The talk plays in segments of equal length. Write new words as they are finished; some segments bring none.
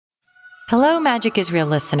Hello, Magic is Real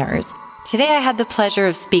listeners. Today I had the pleasure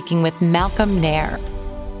of speaking with Malcolm Nair.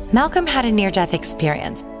 Malcolm had a near-death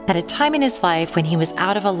experience at a time in his life when he was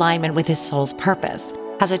out of alignment with his soul's purpose.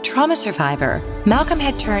 As a trauma survivor, Malcolm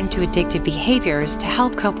had turned to addictive behaviors to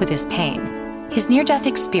help cope with his pain. His near-death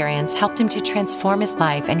experience helped him to transform his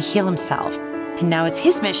life and heal himself. And now it's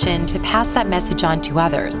his mission to pass that message on to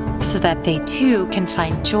others so that they too can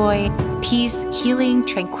find joy, peace, healing,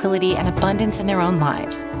 tranquility, and abundance in their own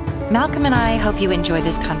lives. Malcolm and I hope you enjoy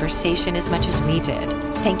this conversation as much as we did.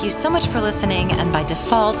 Thank you so much for listening and by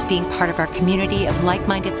default being part of our community of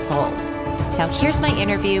like-minded souls. Now here's my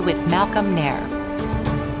interview with Malcolm Nair.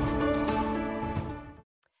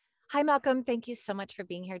 Hi, Malcolm. Thank you so much for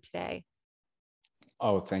being here today.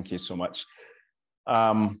 Oh, thank you so much.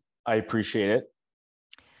 I appreciate it.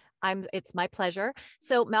 It's my pleasure.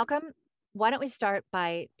 So Malcolm, why don't we start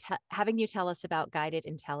by having you tell us about guided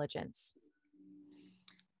intelligence?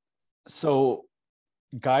 So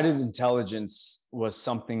guided intelligence was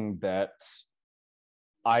something that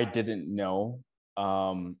I didn't know.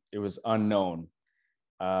 It was unknown.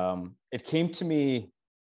 It came to me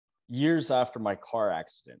years after my car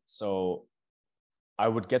accident. So I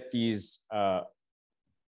would get these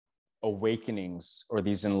awakenings or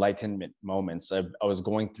these enlightenment moments. I was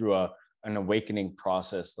going through an awakening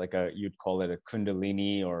process, you'd call it a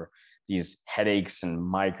kundalini, or these headaches and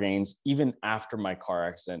migraines, even after my car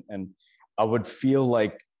accident. And I would feel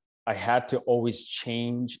like I had to always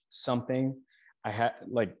change something. That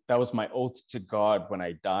was my oath to God when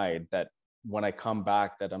I died, that when I come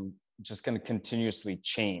back, that I'm just going to continuously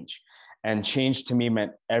change. And change to me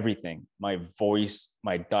meant everything: my voice,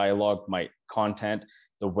 my dialogue, my content,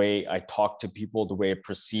 the way I talk to people, the way I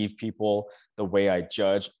perceive people, the way I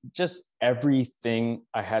judge, just everything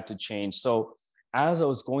I had to change. So as I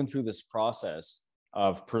was going through this process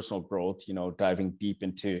of personal growth, diving deep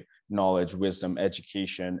into knowledge, wisdom,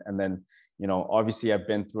 education, and then, obviously I've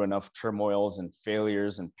been through enough turmoils and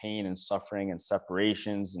failures and pain and suffering and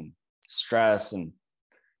separations and stress. And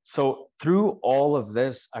so through all of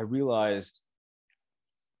this, I realized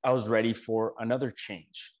I was ready for another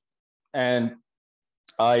change. And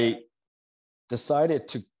I decided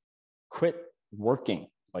to quit working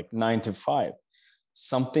like 9 to 5.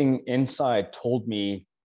 Something inside told me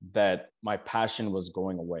that my passion was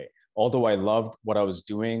going away. Although I loved what I was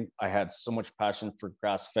doing, I had so much passion for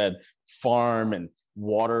grass-fed farm and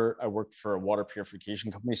water. I worked for a water purification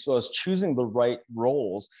company. So I was choosing the right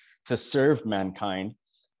roles to serve mankind.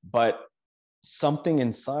 But something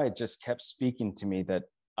inside just kept speaking to me that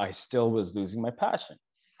I still was losing my passion.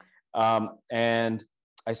 And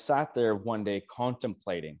I sat there one day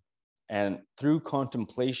contemplating, and through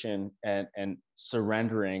contemplation and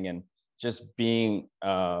surrendering and just being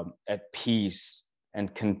at peace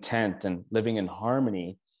and content and living in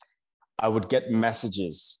harmony, I would get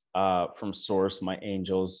messages from source, my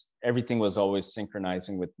angels. Everything was always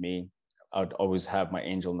synchronizing with me. I would always have my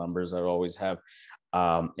angel numbers. I would always have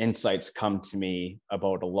insights come to me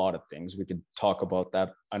about a lot of things. We could talk about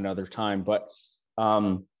that another time. But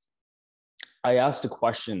I asked a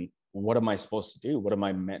question: what am I supposed to do? What am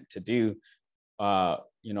I meant to do?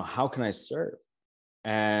 How can I serve?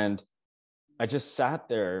 And I just sat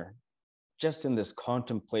there, just in this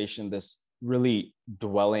contemplation, this really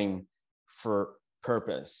dwelling for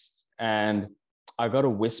purpose. And I got a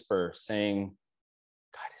whisper saying,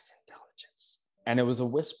 guided intelligence. And it was a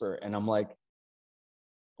whisper. And I'm like,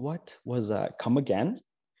 what was that? Come again?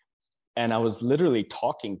 And I was literally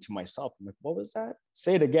talking to myself. I'm like, what was that?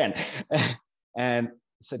 Say it again. And it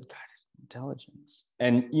said, guided intelligence.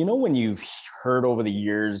 And when you've heard over the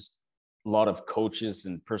years, a lot of coaches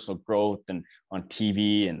and personal growth and on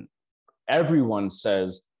TV, and everyone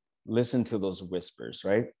says, listen to those whispers,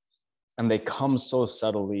 right? And they come so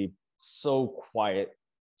subtly, so quiet.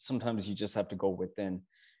 Sometimes you just have to go within.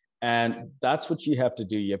 And that's what you have to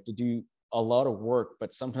do. You have to do a lot of work,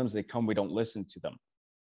 but sometimes they come, we don't listen to them.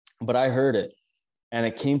 But I heard it, and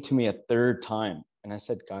it came to me a third time. And I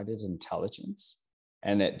said, guided intelligence.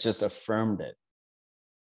 And it just affirmed it.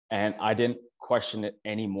 And I didn't question it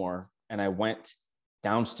anymore. And I went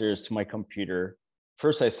downstairs to my computer.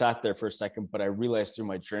 First, I sat there for a second, but I realized through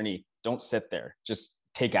my journey, don't sit there, just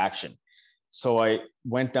take action. So I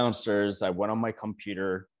went downstairs, I went on my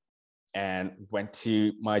computer and went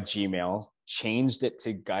to my Gmail, changed it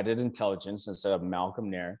to guided intelligence instead of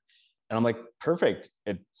Malcolm Nair. And I'm like, perfect.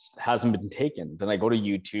 It hasn't been taken. Then I go to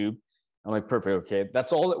YouTube. I'm like, perfect. Okay.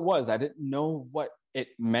 That's all it was. I didn't know what it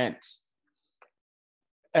meant.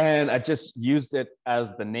 And I just used it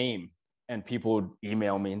as the name. And people would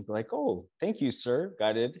email me and be like, oh, thank you, sir.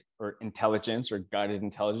 Guided or intelligence or guided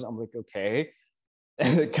intelligence. I'm like, okay.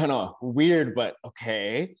 kind of weird, but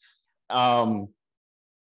okay. Um,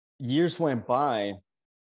 Years went by,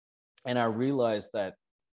 and I realized that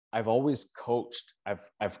I've always coached.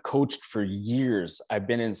 I've coached for years. I've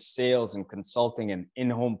been in sales and consulting and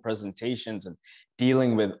in-home presentations and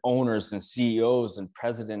dealing with owners and CEOs and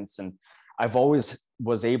presidents. And I've always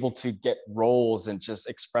was able to get roles and just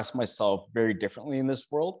express myself very differently in this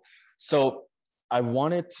world. So I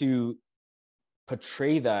wanted to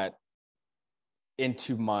portray that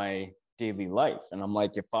into my daily life. And I'm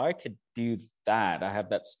like, if I could do that, I have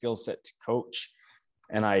that skill set to coach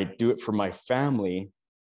and I do it for my family,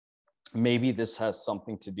 maybe this has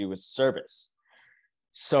something to do with service.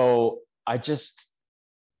 So I just,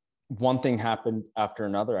 one thing happened after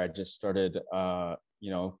another. I just started,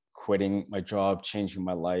 quitting my job, changing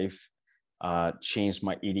my life, changed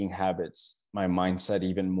my eating habits, my mindset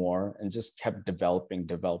even more, and just kept developing,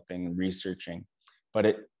 and researching. But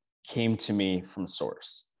it came to me from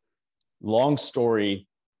source. Long story.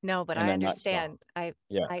 No, but In I a nutshell. understand.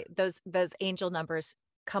 Yeah. Those angel numbers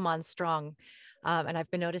come on strong. And I've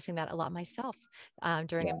been noticing that a lot myself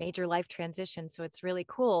during a Yeah. major life transition. So it's really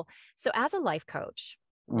cool. So as a life coach,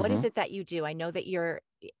 what is Mm-hmm. it that you do? I know that your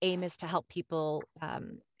aim is to help people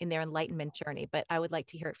in their enlightenment journey, but I would like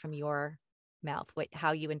to hear it from your mouth,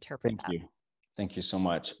 how you interpret Thank that. you. Thank you so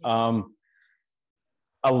much. Yeah.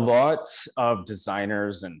 A lot of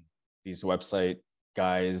designers and these website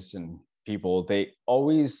guys and people, they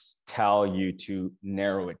always tell you to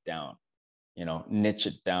narrow it down, niche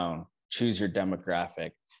it down, choose your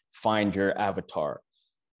demographic, find your avatar.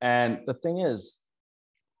 And the thing is,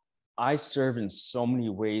 I serve in so many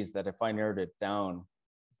ways that if I narrowed it down,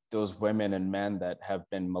 those women and men that have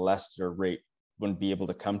been molested or raped wouldn't be able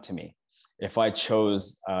to come to me. If I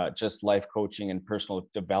chose just life coaching and personal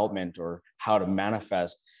development or how to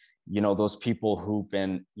manifest, those people who've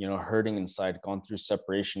been, hurting inside, gone through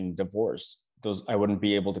separation and divorce, those, I wouldn't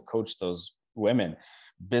be able to coach those women.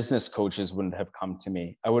 Business coaches wouldn't have come to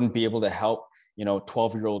me. I wouldn't be able to help,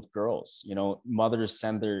 12-year-old girls, mothers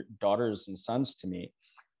send their daughters and sons to me.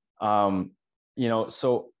 um,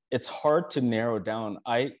 so it's hard to narrow down.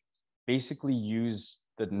 I basically use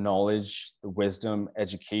the knowledge, the wisdom,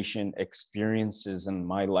 education, experiences, and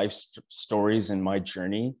my life stories and my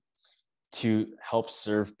journey to help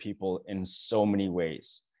serve people in so many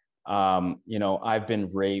ways. I've been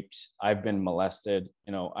raped, I've been molested,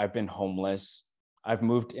 I've been homeless, I've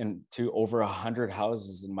moved into over 100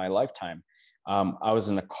 houses in my lifetime. I was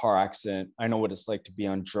in a car accident. I know what it's like to be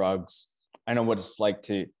on drugs. I know what it's like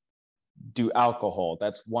to do alcohol.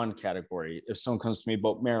 That's one category. If someone comes to me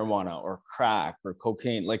about marijuana or crack or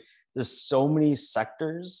cocaine, like there's so many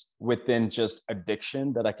sectors within just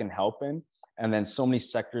addiction that I can help in, and then so many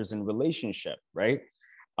sectors in relationship, right?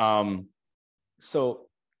 Um, so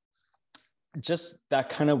just that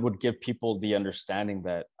kind of would give people the understanding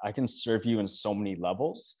that I can serve you in so many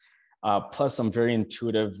levels. Plus, I'm very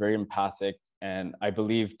intuitive, very empathic, and I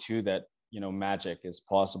believe too that magic is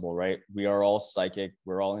possible, right? We are all psychic,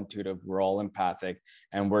 we're all intuitive, we're all empathic,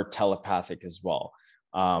 and we're telepathic as well.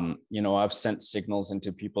 I've sent signals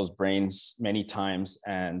into people's brains many times,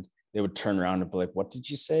 and they would turn around and be like, "What did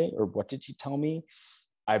you say?" or "What did you tell me?"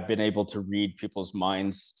 I've been able to read people's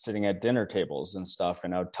minds sitting at dinner tables and stuff,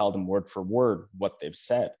 and I would tell them word for word what they've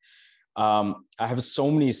said. I have so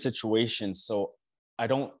many situations, so I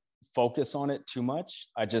don't focus on it too much.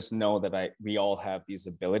 I just know that we all have these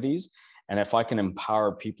abilities, and if I can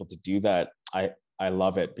empower people to do that, I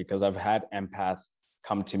love it, because I've had empaths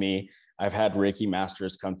come to me, I've had Reiki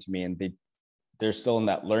masters come to me, and they're still in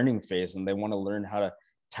that learning phase, and they want to learn how to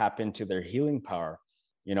tap into their healing power.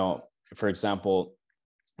 For example,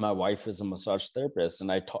 my wife is a massage therapist, and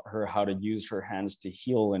I taught her how to use her hands to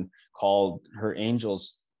heal and call her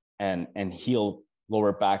angels and heal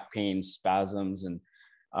lower back pain, spasms, and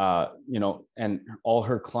and all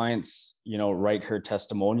her clients, write her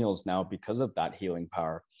testimonials now because of that healing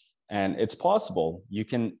power. And it's possible. You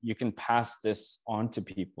can pass this on to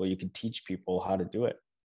people. You can teach people how to do it.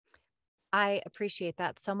 I appreciate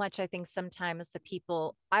that so much. I think sometimes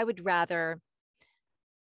I would rather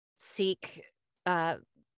seek uh,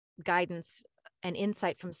 guidance and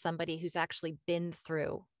insight from somebody who's actually been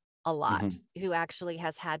through a lot, Mm-hmm. who actually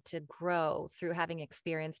has had to grow through having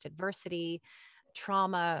experienced adversity,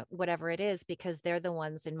 trauma, whatever it is, because they're the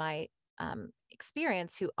ones in my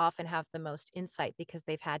experience who often have the most insight because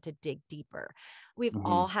they've had to dig deeper. We've Mm-hmm.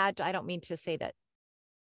 all had to, I don't mean to say that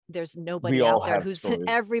there's We nobody all out there have who's stories.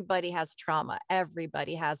 everybody has trauma.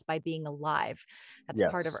 Everybody has, by being alive. That's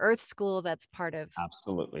part of Yes, Earth School. That's part of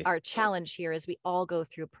absolutely. our challenge here, is we all go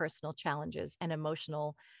through personal challenges and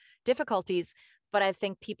emotional difficulties. But I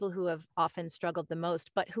think people who have often struggled the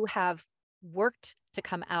most, but who have worked to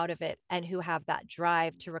come out of it and who have that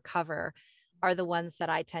drive to recover are the ones that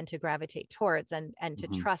I tend to gravitate towards and to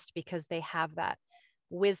Mhm. trust, because they have that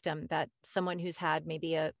wisdom that someone who's had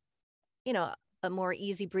maybe a, you know, a more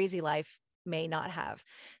easy breezy life may not have.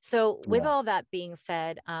 So with Yeah. all that being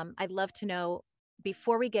said, I'd love to know,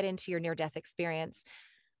 before we get into your near death experience,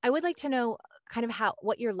 I would like to know kind of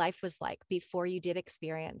what your life was like before you did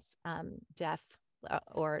experience death,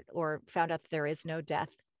 or found out that there is no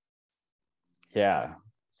death. Yeah.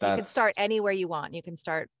 You can start That's anywhere you want. You can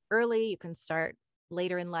start early, you can start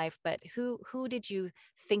later in life, but who did you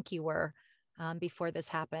think you were before this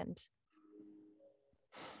happened?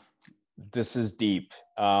 this is deep.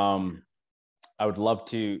 I would love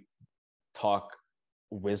to talk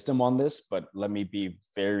wisdom on this, but let me be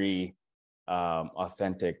very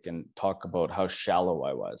authentic and talk about how shallow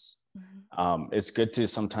I was. Mhm. It's good to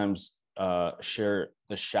sometimes share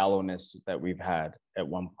the shallowness that we've had at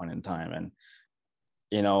one point in time. And,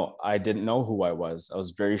 I didn't know who I was. I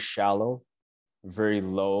was very shallow, very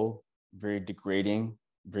low, very degrading,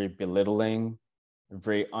 very belittling,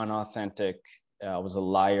 very unauthentic. I was a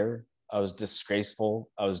liar. I was disgraceful.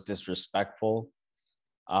 I was disrespectful.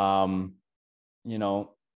 Um, you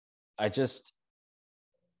know, I just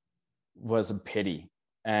was a pity.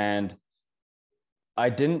 And I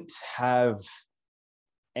didn't have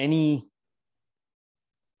any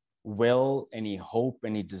will, any hope,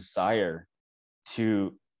 any desire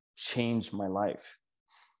to change my life.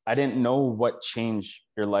 I didn't know what change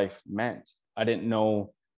your life meant. I didn't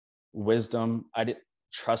know wisdom. I didn't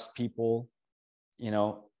trust people,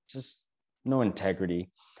 just no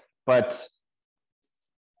integrity. But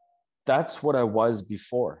that's what I was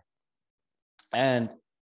before. And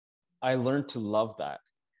I learned to love that.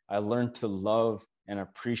 I learned to love and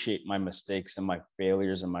appreciate my mistakes and my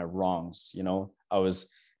failures and my wrongs. I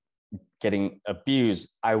was getting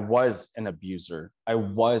abused. I was an abuser. I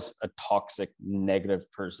was a toxic, negative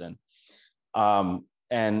person.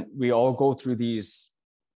 And we all go through these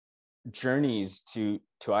journeys to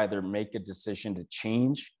either make a decision to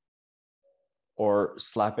change or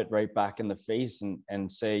slap it right back in the face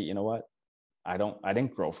and say, you know what, I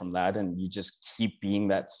didn't grow from that. And you just keep being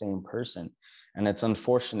that same person. And it's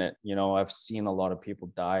unfortunate. I've seen a lot of people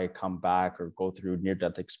die, come back, or go through near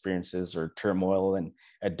death experiences or turmoil and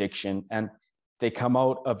addiction. And they come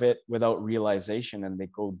out of it without realization and they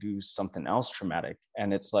go do something else traumatic.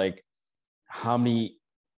 And it's like, how many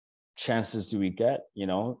chances do we get?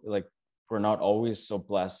 Like, we're not always so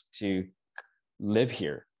blessed to live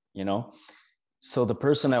here, you know? So the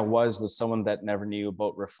person I was someone that never knew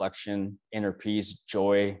about reflection, inner peace,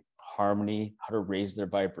 joy, harmony, how to raise their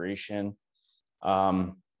vibration.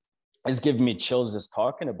 Um, it's giving me chills just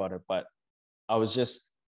talking about it, but I was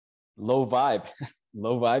just low vibe,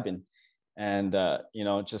 low vibing, and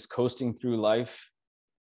just coasting through life.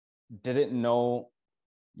 Didn't know,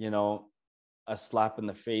 you know, a slap in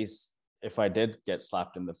the face if I did get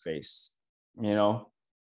slapped in the face. You know,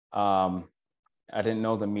 um, I didn't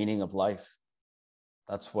know the meaning of life.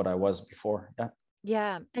 That's what I was before. Yeah.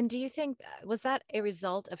 Yeah. And do you think, was that a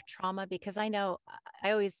result of trauma? Because I know,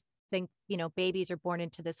 I always think, babies are born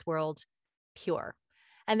into this world pure,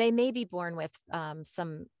 and they may be born with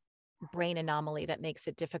some brain anomaly that makes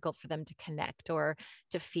it difficult for them to connect or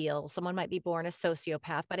to feel. Someone might be born a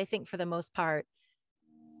sociopath, but I think for the most part,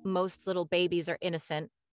 most little babies are innocent.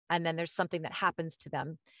 And then there's something that happens to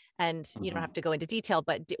them. And you don't Mhm. have to go into detail,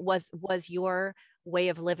 but was your way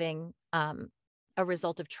of living a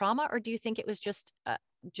result of trauma, or do you think it was just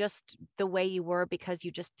the way you were because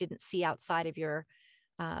you just didn't see outside of your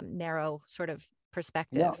narrow sort of Yeah.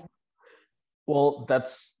 perspective? Well,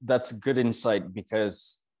 that's good insight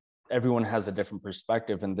because everyone has a different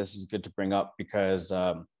perspective, and this is good to bring up because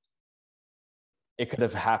it could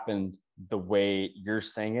have happened the way you're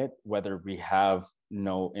saying it, whether we have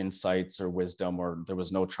no insights or wisdom or there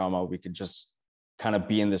was no trauma. We could just kind of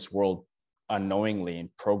be in this world unknowingly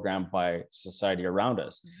and programmed by society around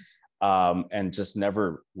us, and just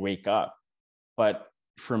never wake up. But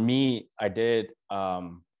for me, I did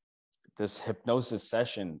this hypnosis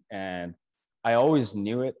session, and I always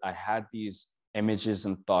knew it. I had these images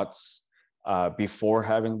and thoughts before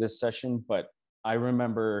having this session, but I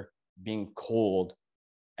remember being cold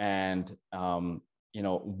and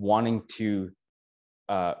wanting to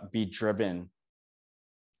be driven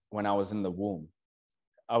when I was in the womb.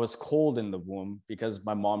 I was cold in the womb because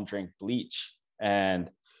my mom drank bleach, and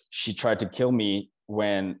she tried to kill me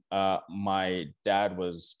when my dad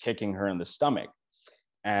was kicking her in the stomach.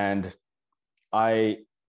 And I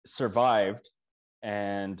survived,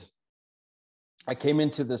 and I came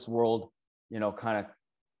into this world kind of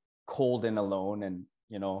cold and alone. And,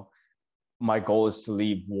 my goal is to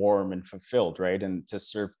leave warm and fulfilled, right? And to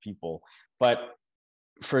serve people. But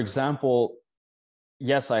for example,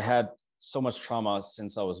 yes, I had so much trauma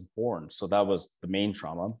since I was born. So that was the main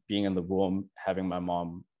trauma, being in the womb, having my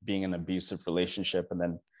mom being in an abusive relationship, and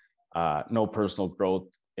then no personal growth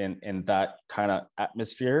in that kind of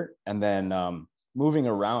atmosphere. And then moving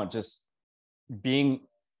around, just being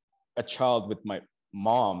a child with my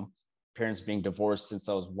mom, parents being divorced since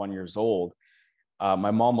I was 1 year old.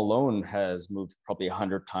 My mom alone has moved probably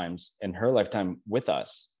 100 times in her lifetime with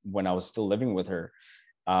us when I was still living with her.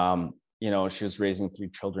 She was raising 3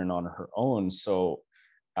 children on her own. So,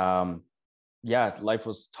 yeah, life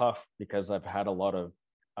was tough because I've had a lot of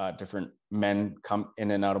different men come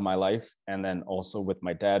in and out of my life. And then also with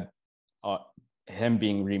my dad, him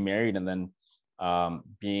being remarried, and then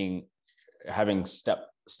having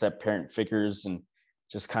step parent figures, and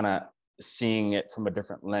just kind of seeing it from a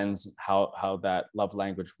different lens, how that love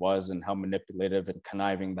language was and how manipulative and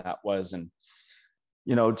conniving that was. And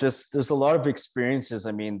just there's a lot of experiences.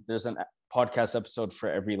 I mean, there's a podcast episode for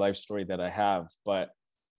every life story that I have, but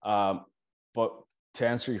to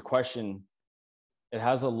answer your question, it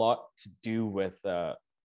has a lot to do with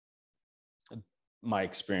my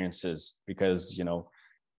experiences, because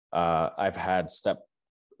I've had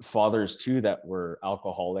stepfathers too that were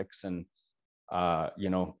alcoholics, and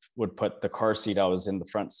would put the car seat. I was in the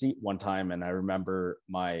front seat one time, and I remember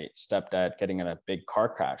my stepdad getting in a big car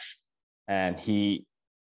crash, and he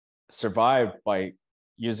survived by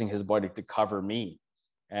using his body to cover me.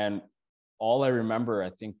 And all I remember,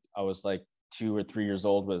 I think I was like 2 or 3 years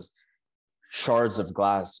old, was shards of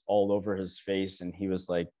glass all over his face, and he was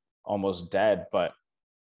like almost dead, but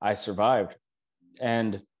I survived.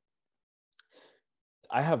 And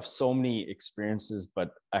I have so many experiences,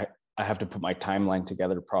 but I have to put my timeline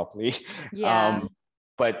together properly. Yeah.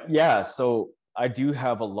 But yeah, so I do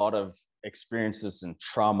have a lot of experiences and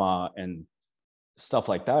trauma and stuff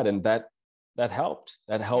like that. And that helped.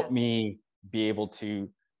 That helped me be able to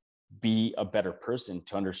be a better person,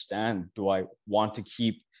 to understand, do I want to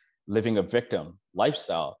keep living a victim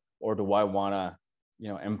lifestyle, or do I want to,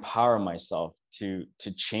 empower myself to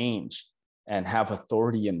change and have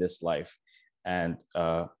authority in this life? And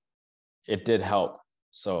it did help.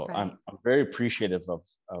 So I'm very appreciative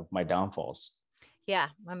of my downfalls. Yeah.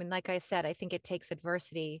 I mean, like I said, I think it takes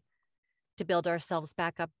adversity to build ourselves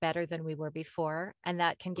back up better than we were before. And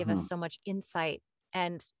that can give us so much insight.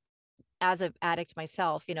 And as an addict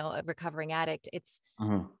myself, a recovering addict,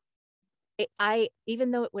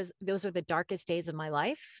 even though those are the darkest days of my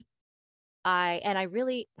life, I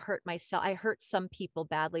really hurt myself. I hurt some people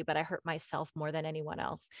badly, but I hurt myself more than anyone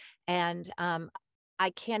else. And I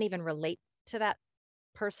can't even relate to that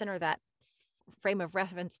person or that frame of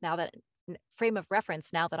reference now that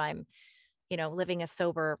I'm, living a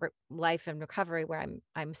sober life and recovery, where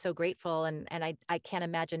I'm so grateful. And I can't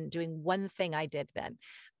imagine doing one thing I did then,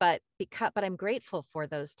 but I'm grateful for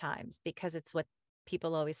those times, because it's what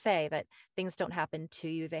people always say, that things don't happen to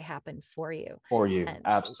you, they happen for you.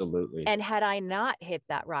 Absolutely. And had I not hit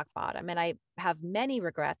that rock bottom, and I have many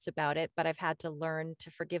regrets about it, but I've had to learn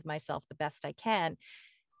to forgive myself the best I can,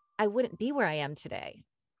 I wouldn't be where I am today,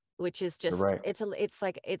 which is just,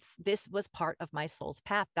 this was part of my soul's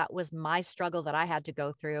path. That was my struggle that I had to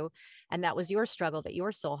go through. And that was your struggle that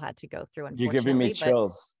your soul had to go through, unfortunately. You're giving me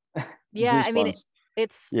chills. Yeah. I mean,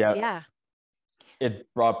 it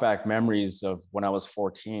brought back memories of when I was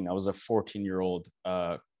 14. I was a 14-year-old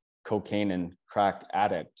cocaine and crack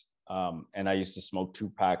addict. And I used to smoke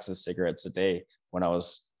 2 packs of cigarettes a day when I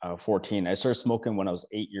was 14. I started smoking when I was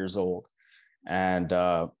 8 years old. And,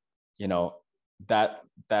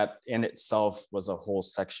 that in itself was a whole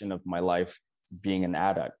section of my life, being an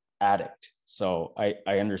addict. So I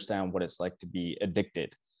understand what it's like to be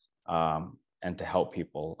addicted, and to help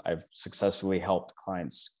people. I've successfully helped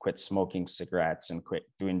clients quit smoking cigarettes and quit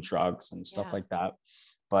doing drugs and stuff like that.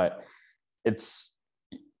 But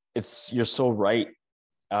you're so right.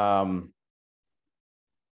 I'm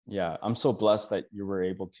so blessed that you were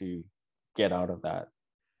able to get out of that.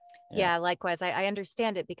 Yeah, likewise. I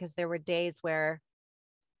understand it, because there were days where,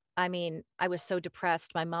 I mean, I was so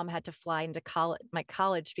depressed. My mom had to fly into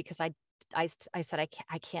college because I said,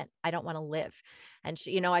 I can't, I don't want to live. And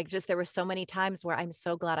she, there were so many times where I'm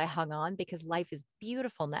so glad I hung on, because life is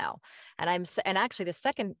beautiful now. And and actually the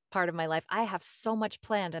second part of my life, I have so much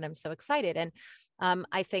planned, and I'm so excited. And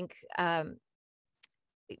I think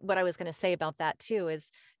what I was going to say about that too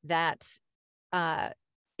is that, I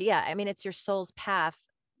mean, it's your soul's path.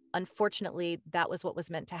 Unfortunately, that was what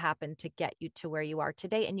was meant to happen to get you to where you are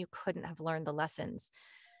today. And you couldn't have learned the lessons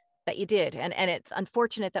that you did. And it's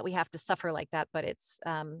unfortunate that we have to suffer like that, but it's,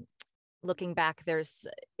 looking back,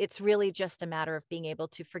 it's really just a matter of being able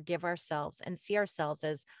to forgive ourselves and see ourselves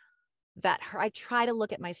as that. I try to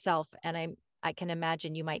look at myself, and I can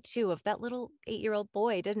imagine you might too, of that little 8-year-old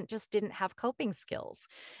boy didn't have coping skills.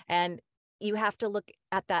 And you have to look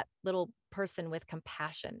at that little person with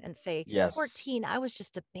compassion and say, Yes. 14, I was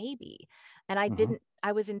just a baby. And Mhm.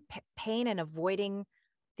 I was in pain and avoiding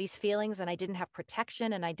these feelings, and I didn't have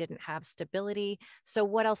protection, and I didn't have stability. So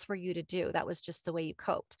what else were you to do? That was just the way you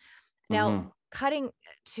coped. Now, Mhm. cutting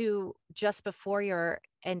to just before your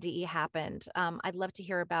NDE happened, I'd love to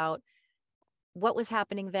hear about what was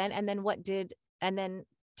happening then, and then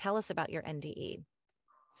tell us about your NDE.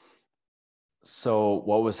 So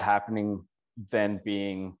what was happening then,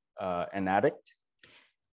 being an addict?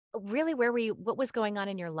 Really, where were you? What was going on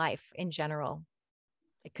in your life in general?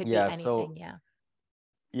 It could be Yeah. anything.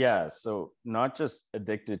 Yeah. So not just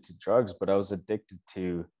addicted to drugs, but I was addicted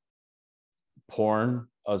to porn.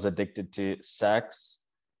 I was addicted to sex.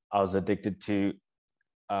 I was addicted to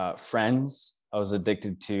friends. I was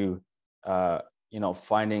addicted to,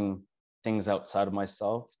 finding things outside of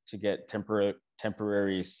myself to get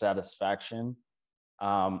temporary satisfaction.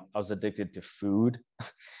 I was addicted to food.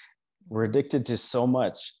 We're addicted to so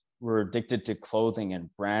much. We're addicted to clothing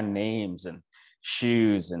and brand names and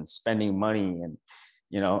shoes and spending money, and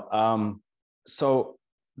so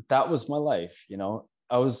that was my life.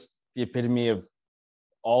 I was the epitome of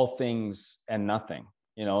all things and nothing.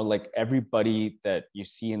 Like everybody that you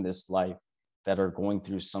see in this life that are going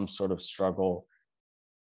through some sort of struggle,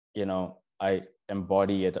 I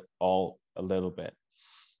embody it all a little bit.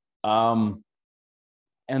 And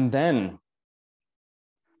then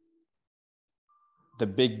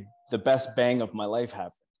the best bang of my life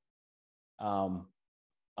happened.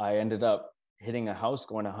 I ended up hitting a house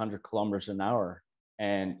going 100 kilometers an hour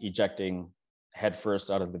and ejecting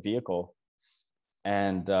headfirst out of the vehicle.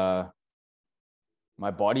 And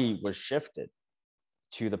my body was shifted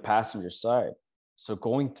to the passenger side. So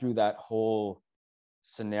going through that whole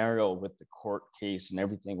scenario with the court case and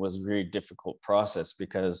everything was a very difficult process,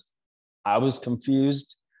 because I was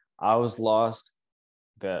confused, I was lost.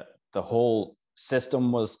 The whole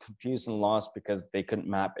system was confused and lost because they couldn't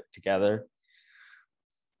map it together.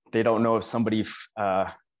 They don't know if somebody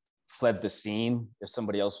fled the scene, if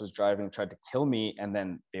somebody else was driving, tried to kill me, and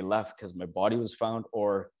then they left because my body was found,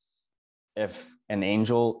 or if an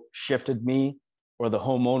angel shifted me or the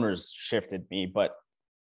homeowners shifted me. But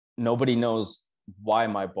nobody knows why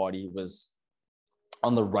my body was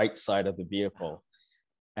on the right side of the vehicle.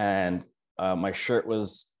 And my shirt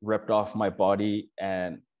was ripped off my body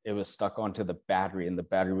and it was stuck onto the battery, and the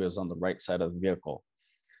battery was on the right side of the vehicle.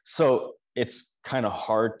 So it's kind of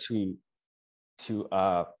hard to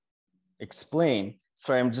explain.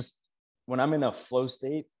 Sorry, when I'm in a flow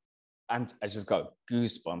state, I just got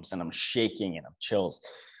goosebumps and I'm shaking and I'm chills.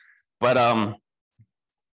 But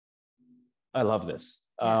I love this.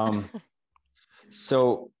 Yeah.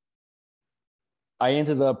 So I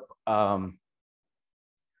ended up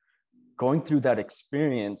going through that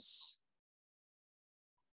experience,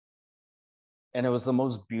 and it was the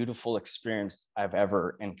most beautiful experience I've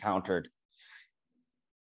ever encountered.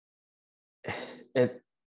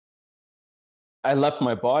 I left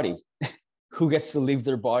my body. Who gets to leave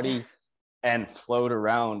their body and float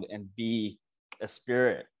around and be a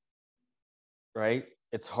spirit, right?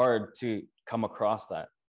 It's hard to come across that.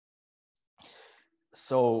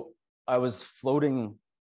 So I was floating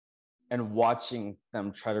and watching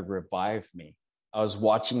them try to revive me. I was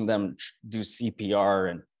watching them do CPR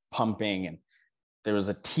and pumping, and there was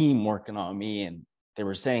a team working on me, and they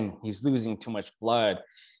were saying, he's losing too much blood.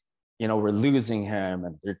 We're losing him,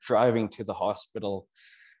 and they're driving to the hospital.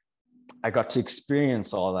 I got to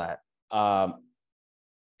experience all that.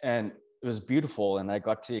 And it was beautiful. And I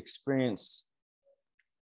got to experience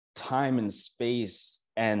time and space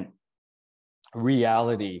and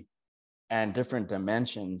reality and different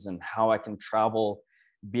dimensions, and how I can travel,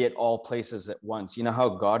 be at all places at once. You know how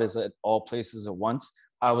God is at all places at once?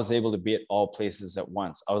 I was able to be at all places at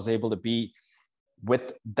once. I was able to be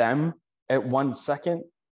with them at 1 second,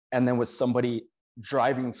 and then with somebody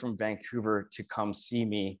driving from Vancouver to come see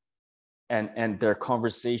me, and their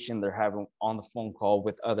conversation they're having on the phone call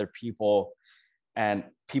with other people, and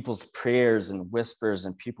people's prayers and whispers,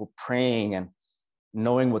 and people praying and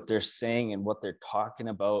knowing what they're saying and what they're talking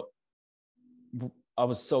about. I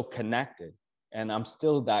was so connected, and I'm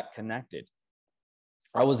still that connected.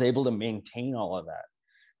 I was able to maintain all of that,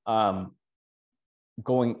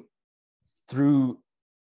 going through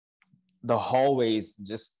the hallways,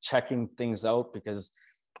 just checking things out,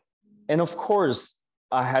 and of course,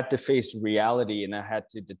 I had to face reality, and I had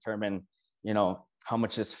to determine, you know, how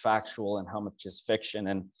much is factual and how much is fiction,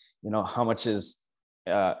 and, you know, how much is,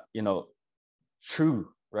 you know, true,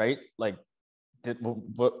 right? Like,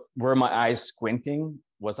 were my eyes squinting?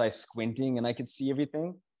 Was I squinting and I could see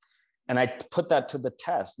everything? And I put that to the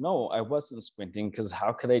test. No, I wasn't squinting, because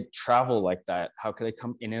how could I travel like that? How could I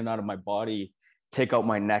come in and out of my body, take out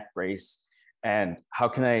my neck brace? And how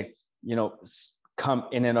can I, you know, come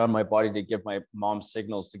in and out of my body to give my mom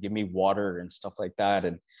signals to give me water and stuff like that?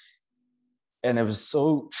 And it was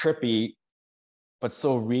so trippy, but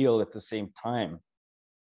so real at the same time.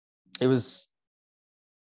 It was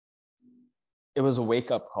a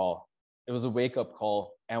wake-up call. It was a wake-up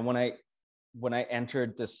call. And when I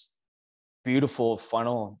entered this beautiful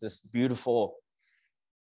funnel, this beautiful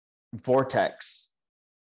vortex,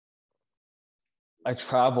 I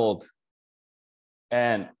traveled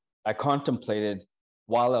and I contemplated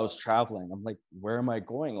while I was traveling. I'm like, where am I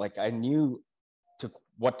going? Like, I knew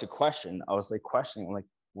what to question. I was like questioning, like,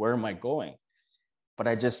 where am I going? But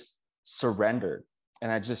I just surrendered,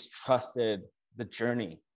 and I just trusted the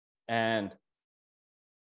journey. And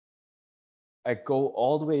I go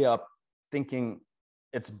all the way up thinking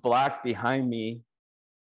it's black behind me,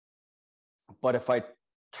 but if I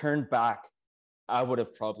turned back, I would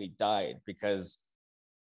have probably died, because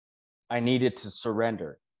I needed to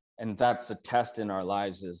surrender. And that's a test in our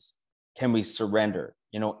lives, is, can we surrender?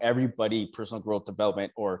 You know, everybody, personal growth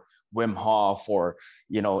development, or Wim Hof, or,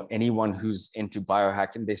 you know, anyone who's into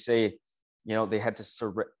biohacking, they say, you know, they had to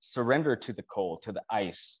surrender to the cold, to the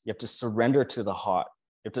ice. You have to surrender to the hot.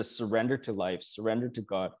 You have to surrender to life, surrender to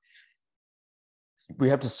God. We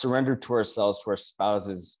have to surrender to ourselves, to our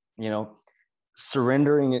spouses. You know,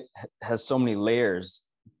 surrendering, it has so many layers,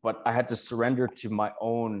 but I had to surrender to my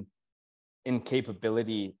own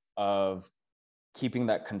incapability of keeping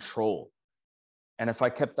that control. And if I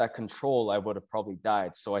kept that control, I would have probably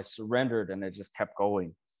died. So I surrendered, and I just kept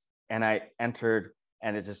going. And I entered,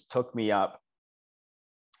 and it just took me up.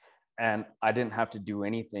 And I didn't have to do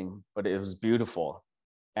anything, but it was beautiful.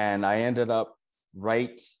 And I ended up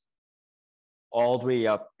right all the way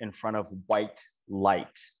up in front of white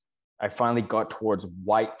light. I finally got towards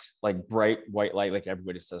white, like bright white light, like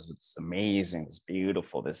everybody says, it's amazing, it's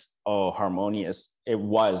beautiful, this, oh, harmonious. It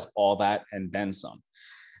was all that and then some.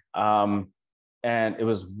 And it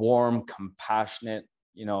was warm, compassionate,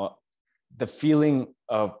 you know, the feeling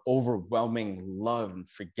of overwhelming love and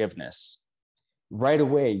forgiveness. Right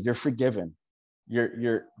away, you're forgiven,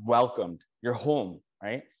 you're welcomed, you're home,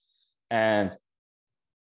 right? And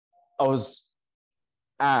I was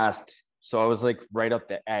asked, so I was like right up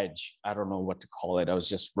the edge. I don't know what to call it. I was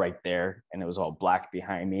just right there, and it was all black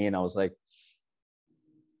behind me. And I was like,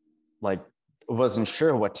 wasn't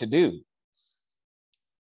sure what to do.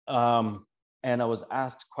 And I was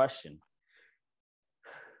asked a question.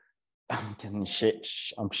 I'm getting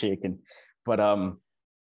I'm shaking, but I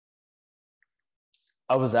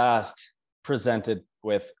was presented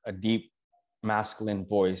with a deep masculine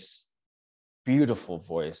voice, beautiful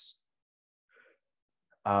voice.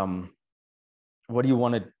 What do you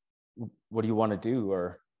want to do?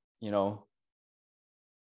 Or, you know,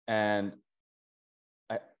 and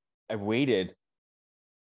I waited,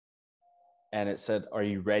 and it said, are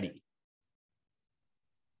you ready?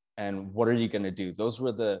 And what are you going to do? Those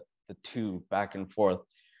were the two back and forth.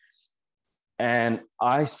 And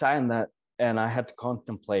I sat in that, and I had to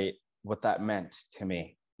contemplate what that meant to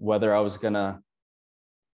me, whether I was going to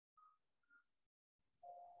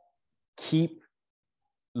keep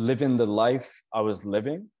living the life I was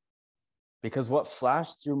living, because what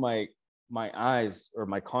flashed through my eyes, or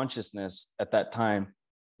my consciousness at that time,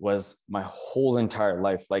 was my whole entire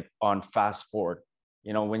life, like on fast forward.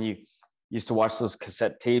 You know, when you used to watch those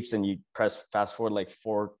cassette tapes and you press fast forward like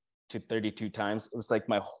 4 to 32 times, it was like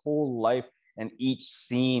my whole life, and each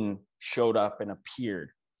scene showed up and appeared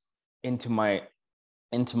into my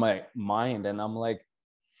mind. And I'm like,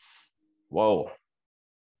 whoa,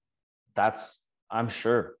 I'm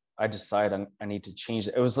sure I decided I need to change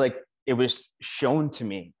it. It was like, it was shown to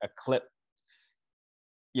me, a clip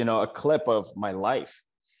of my life,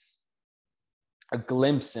 a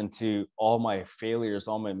glimpse into all my failures,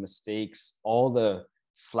 all my mistakes, all the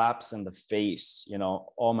slaps in the face, you know,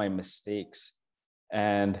 all my mistakes.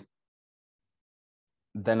 And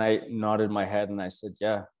then I nodded my head and I said,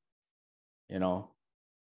 yeah, you know,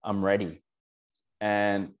 I'm ready.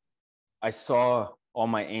 And I saw all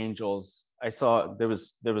my angels. I saw there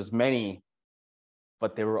was many,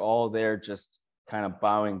 but they were all there, just kind of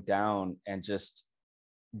bowing down, and just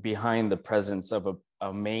behind the presence of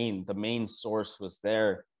the main source was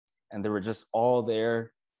there, and they were just all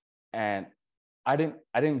there. And I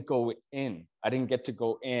didn't go in. I didn't get to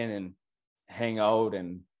go in and hang out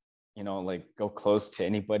and, like go close to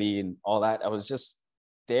anybody and all that. I was just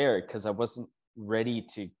there because I wasn't ready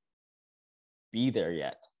to be there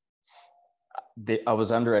yet. I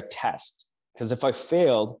was under a test, because if I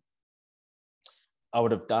failed, I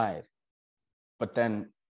would have died. But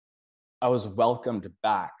then I was welcomed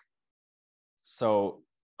back. So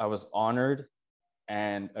I was honored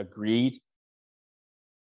and agreed.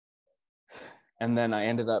 And then I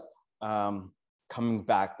ended up coming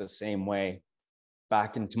back the same way,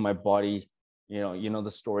 back into my body. The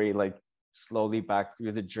story, like slowly back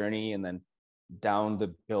through the journey and then down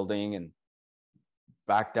the building and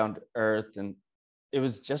back down to earth. And it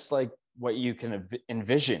was just like what you can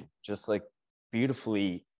envision, just like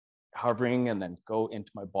beautifully hovering and then go into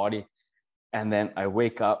my body. And then I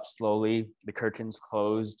wake up slowly, the curtains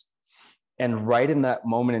closed. And right in that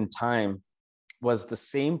moment in time was the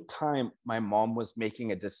same time my mom was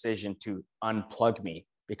making a decision to unplug me,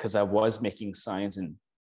 because I was making signs and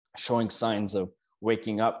showing signs of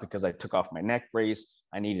waking up, because I took off my neck brace,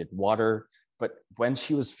 I needed water. But when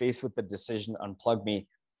she was faced with the decision to unplug me,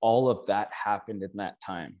 all of that happened in that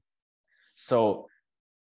time. So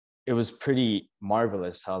it was pretty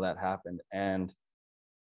marvelous how that happened. And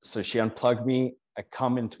so she unplugged me, I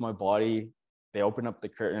come into my body, they open up the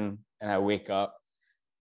curtain, and I wake up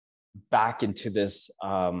back into this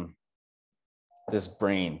this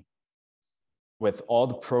brain with all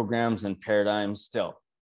the programs and paradigms still.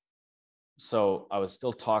 So I was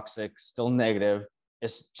still toxic, still negative.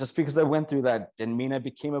 It's just because I went through that didn't mean I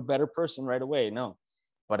became a better person right away. No,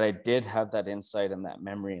 but I did have that insight and that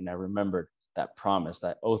memory. And I remembered that promise,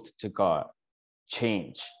 that oath to God,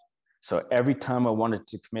 change. So every time I wanted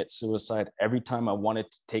to commit suicide, every time I wanted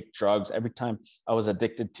to take drugs, every time I was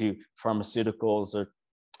addicted to pharmaceuticals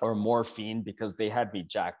or morphine because they had me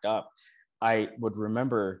jacked up, I would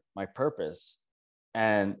remember my purpose,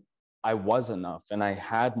 and I was enough and I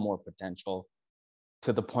had more potential,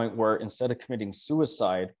 to the point where instead of committing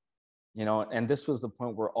suicide, and this was the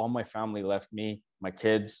point where all my family left me, my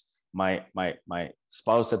kids, my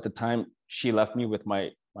spouse at the time, she left me with my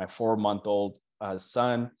 4-month-old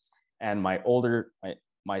son, and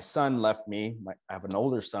my son left me. I have an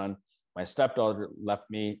older son. My stepdaughter left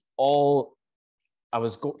me. I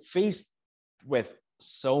was faced with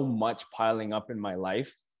so much piling up in my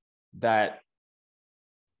life that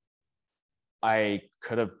I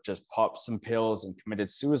could have just popped some pills and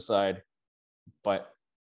committed suicide. But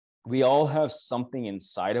we all have something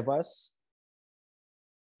inside of us,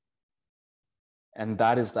 and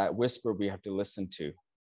that is that whisper we have to listen to.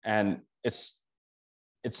 And it's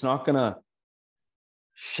not gonna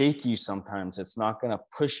shake you sometimes. It's not gonna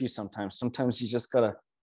push you sometimes. Sometimes you just gotta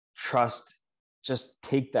trust, just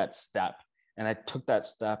take that step. And I took that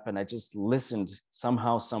step and I just listened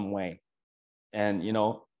somehow, some way. And,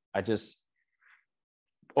 I just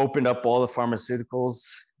opened up all the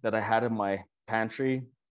pharmaceuticals that I had in my pantry,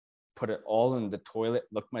 put it all in the toilet,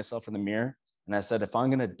 looked myself in the mirror, and I said, if I'm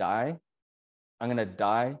going to die, I'm going to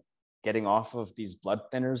die getting off of these blood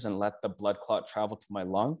thinners and let the blood clot travel to my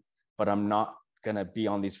lung, but I'm not going to be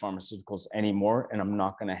on these pharmaceuticals anymore, and I'm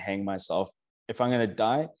not going to hang myself. If I'm going to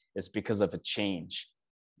die, it's because of a change.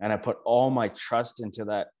 And I put all my trust into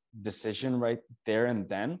that decision right there and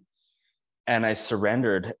then, and I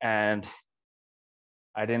surrendered, and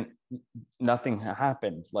nothing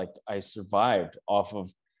happened. Like, I survived off of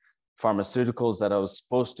pharmaceuticals that I was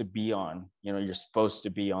supposed to be on. You're supposed to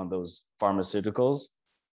be on those pharmaceuticals.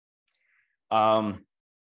 And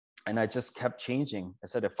I just kept changing. I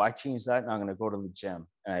said, if I change that, I'm going to go to the gym.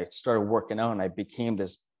 And I started working out, and I became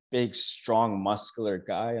this big, strong, muscular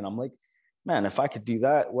guy. And I'm like, man, if I could do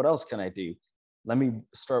that, what else can I do? Let me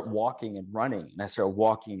start walking and running. And I started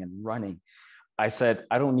walking and running. I said,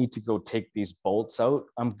 I don't need to go take these bolts out.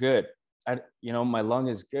 I'm good. My lung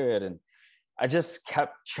is good. And I just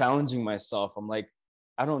kept challenging myself. I'm like,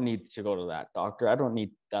 I don't need to go to that doctor. I don't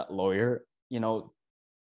need that lawyer.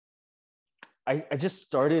 I just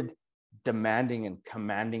started demanding and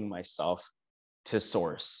commanding myself to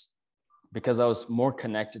source, because I was more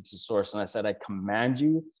connected to source. And I said, I command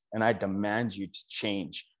you and I demand you to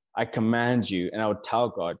change. I command you. And I would tell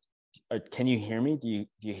God, can you hear me? Do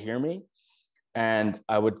you hear me? And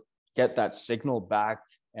I would get that signal back,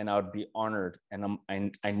 and I would be honored. And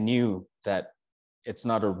I knew that it's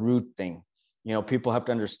not a rude thing. People have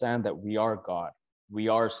to understand that we are God. We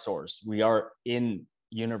are source. We are in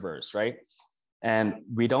universe, right? And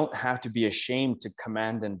we don't have to be ashamed to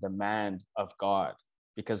command and demand of God,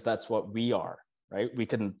 because that's what we are, right? We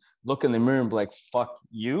can look in the mirror and be like, fuck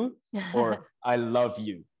you, or I love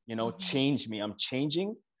you, change me. I'm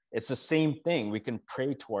changing. It's the same thing. We can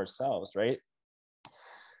pray to ourselves, right?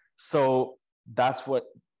 So that's what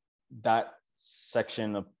that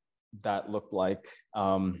section of that looked like.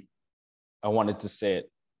 I wanted to say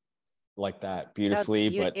it like that,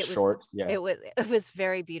 beautifully, but short. Yeah. It was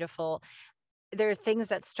very beautiful. There are things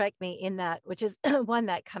that strike me in that, which is one,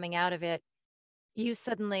 that coming out of it, you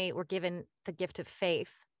suddenly were given the gift of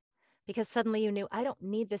faith, because suddenly you knew, I don't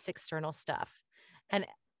need this external stuff. And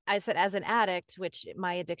I said, as an addict, which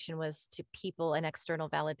my addiction was to people and external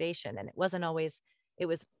validation, and it wasn't always, it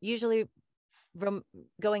was usually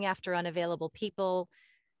going after unavailable people,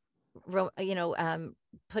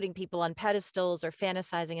 putting people on pedestals or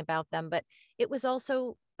fantasizing about them. But it was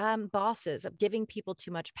also bosses, of giving people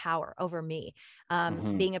too much power over me,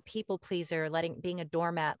 being a people pleaser, being a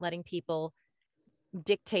doormat, letting people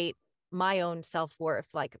dictate my own self-worth.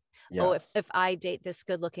 Like, oh, if I date this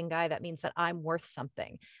good looking guy, that means that I'm worth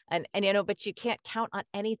something. And but you can't count on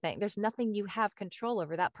anything. There's nothing you have control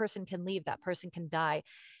over. That person can leave, that person can die.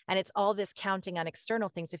 And it's all this counting on external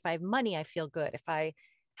things. If I have money, I feel good. If I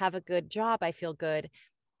have a good job, I feel good.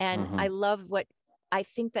 And I love I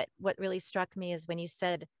think that what really struck me is when you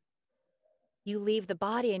said you leave the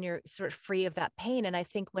body and you're sort of free of that pain. And I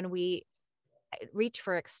think when we reach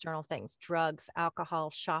for external things, drugs, alcohol,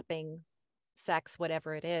 shopping, sex,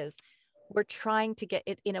 whatever it is, we're trying to get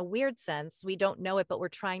it, in a weird sense, we don't know it, but we're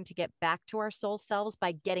trying to get back to our soul selves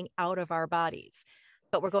by getting out of our bodies.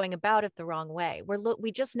 But we're going about it the wrong way.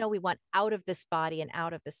 We just know we want out of this body and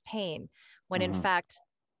out of this pain, when in fact,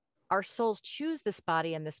 our souls choose this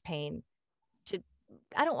body and this pain to,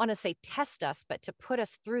 I don't want to say test us, but to put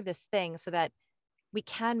us through this thing so that we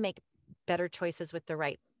can make better choices with the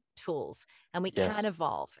right tools, and we can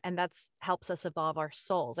evolve, and that's helps us evolve our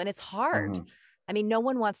souls. And it's hard. I mean, no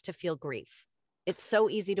one wants to feel grief. It's so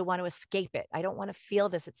easy to want to escape it. I don't want to feel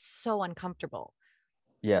this. It's so uncomfortable.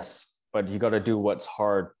 Yes, but you got to do what's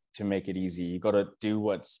hard to make it easy. You got to do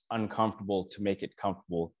what's uncomfortable to make it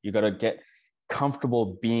comfortable. You got to get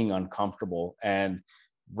comfortable being uncomfortable. And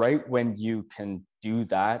right when you can do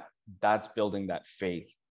that, that's building that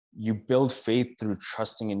faith. You build faith through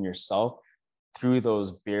trusting in yourself, through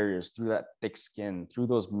those barriers, through that thick skin, through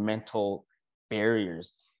those mental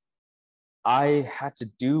barriers. I had to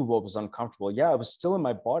do what was uncomfortable. Yeah, I was still in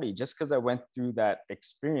my body. Just because I went through that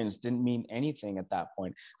experience didn't mean anything at that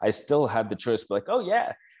point. I still had the choice to be like, oh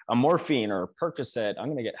yeah, a morphine or a Percocet, I'm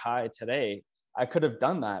going to get high today. I could have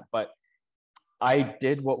done that, but I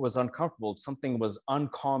did what was uncomfortable. Something was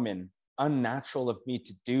uncommon, unnatural of me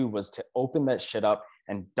to do was to open that shit up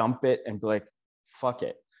and dump it and be like, fuck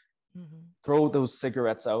it. Throw those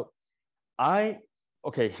cigarettes out.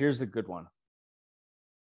 Okay, here's a good one.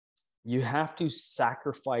 You have to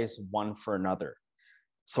sacrifice one for another.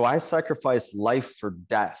 So I sacrificed life for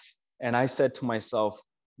death. And I said to myself,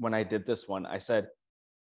 when I did this one, I said,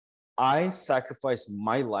 I sacrifice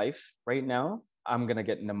my life right now. I'm going to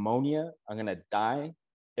get pneumonia. I'm going to die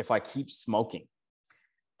if I keep smoking.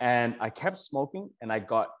 And I kept smoking and I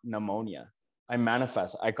got pneumonia. I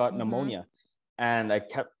got pneumonia.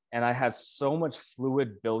 And I had so much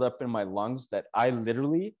fluid buildup in my lungs that I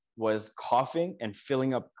literally was coughing and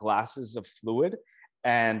filling up glasses of fluid.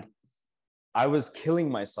 And I was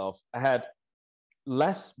killing myself. I had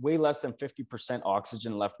way less than 50%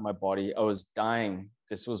 oxygen left in my body. I was dying.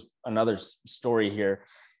 This was another story here.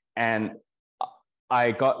 And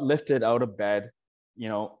I got lifted out of bed. You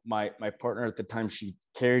know, my partner at the time, she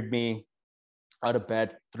carried me out of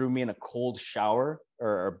bed, threw me in a cold shower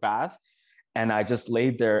or bath. And I just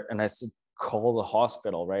laid there and I said, call the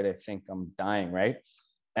hospital, right? I think I'm dying, right?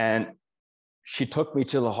 And she took me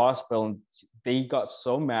to the hospital and they got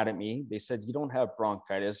so mad at me. They said, you don't have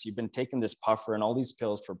bronchitis. You've been taking this puffer and all these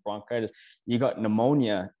pills for bronchitis. You got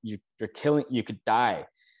pneumonia. You could die.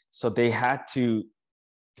 So they had to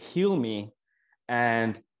heal me.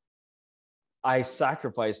 And I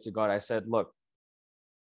sacrificed to God. I said, look,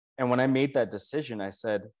 and when I made that decision, I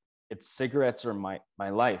said, it's cigarettes or my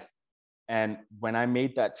life. And when I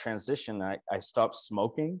made that transition, I stopped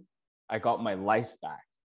smoking. I got my life back.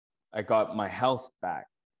 I got my health back.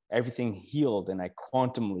 Everything healed and I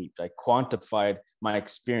quantum leaped. I quantified my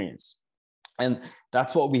experience. And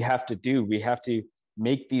that's what we have to do. We have to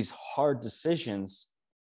make these hard decisions.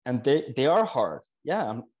 And they are hard.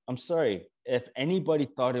 Yeah, I'm sorry. If anybody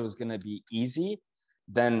thought it was going to be easy,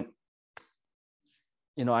 then,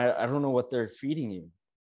 you know, I don't know what they're feeding you.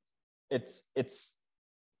 It's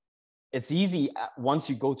easy once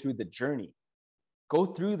you go through the journey. Go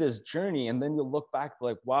through this journey and then you'll look back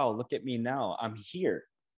like, wow, look at me now. I'm here.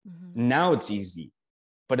 Now it's easy.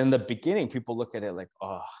 But in the beginning, people look at it like,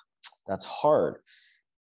 oh, that's hard.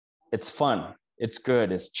 It's fun. It's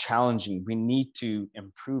good. It's challenging. We need to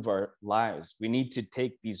improve our lives. We need to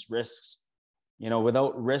take these risks.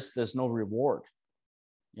 Without risk, there's no reward,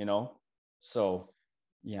 So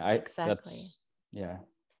yeah, Exactly. yeah.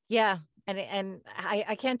 Yeah. And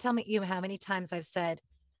I can't tell you how many times I've said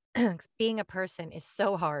being a person is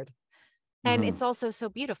so hard. And Mm-hmm. it's also so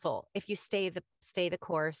beautiful if you stay the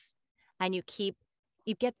course, and you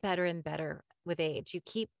get better and better with age. You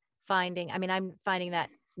keep finding, I mean, I'm finding that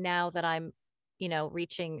now that I'm,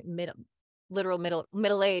 reaching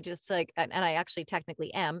middle age. It's like, and I actually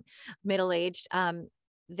technically am middle aged.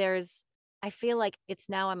 I feel like it's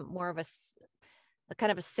now I'm more of a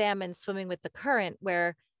kind of a salmon swimming with the current,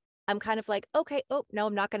 where I'm kind of like, okay, oh no,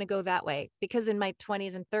 I'm not going to go that way, because in my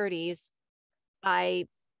 20s and 30s, I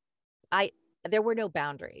I there were no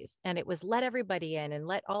boundaries, and it was let everybody in and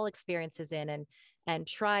let all experiences in, and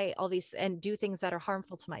try all these and do things that are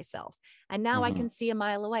harmful to myself. And now I Mm-hmm. can see a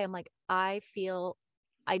mile away. I'm like, I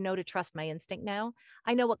know to trust my instinct now.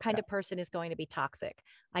 I know what kind Yeah. of person is going to be toxic.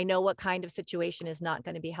 I know what kind of situation is not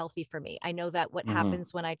going to be healthy for me. I know that what Mm-hmm.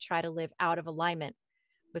 happens when I try to live out of alignment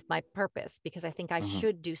with my purpose, because I think I Mm-hmm.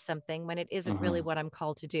 should do something when it isn't really Mm-hmm. what I'm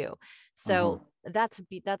called to do. Mm-hmm. So that's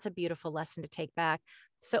a beautiful lesson to take back.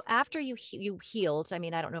 So after you healed, I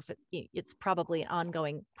mean, I don't know if it's probably an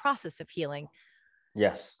ongoing process of healing.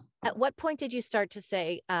 Yes. At what point did you start to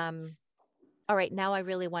say, all right, now I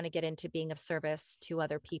really want to get into being of service to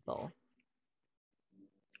other people?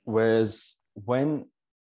 Was when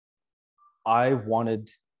I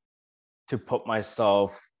wanted to put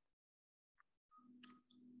myself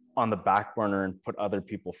on the back burner and put other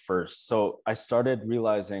people first. So I started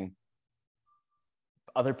realizing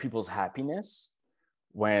other people's happiness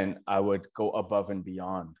when I would go above and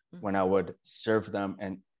beyond, when I would serve them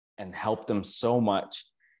and help them so much,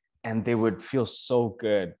 and they would feel so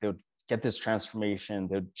good. They would get this transformation.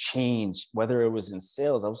 They would change, whether it was in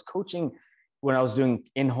sales. I was coaching when I was doing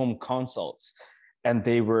in-home consults, and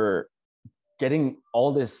they were getting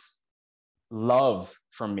all this love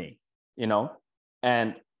from me,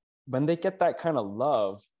 and when they get that kind of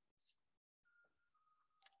love,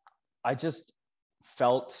 I just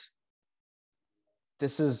felt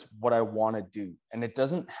this is what I want to do. And it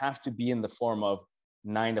doesn't have to be in the form of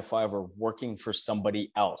 9 to 5 or working for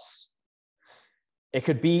somebody else. It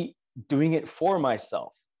could be doing it for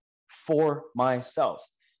myself.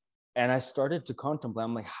 And I started to contemplate,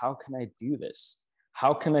 I'm like, how can I do this?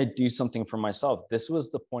 How can I do something for myself? This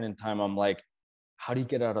was the point in time I'm like, how do you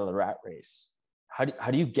get out of the rat race? How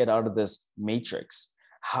do you get out of this matrix?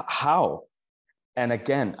 How? And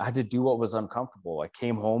again, I had to do what was uncomfortable. I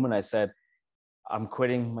came home and I said, I'm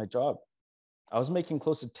quitting my job. I was making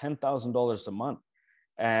close to $10,000 a month.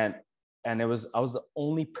 And I was the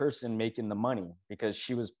only person making the money, because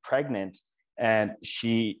she was pregnant and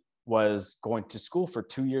she was going to school for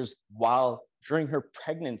 2 years, while during her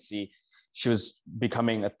pregnancy, she was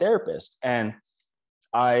becoming a therapist. And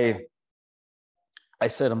I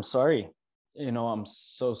said, I'm sorry, I'm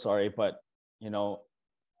so sorry, but,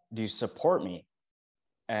 do you support me?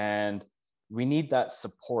 And we need that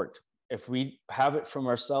support. If we have it from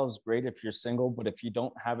ourselves, great. If you're single, but if you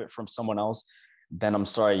don't have it from someone else, then I'm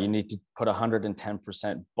sorry, you need to put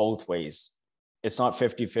 110% both ways. It's not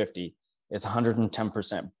 50-50. It's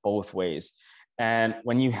 110% both ways. And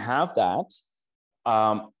when you have that,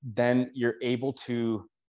 then you're able to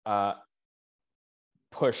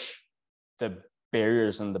push the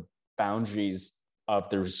barriers and the boundaries of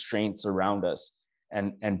the restraints around us,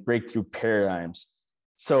 and break through paradigms.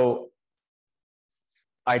 So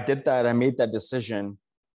I did that. I made that decision,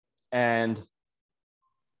 and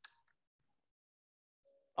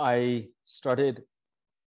I started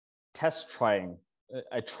test trying.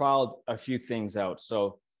 I trialed a few things out.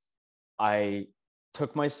 So I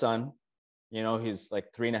took my son, he's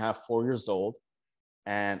like 3.5, 4 years old,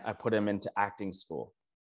 and I put him into acting school.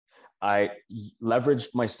 I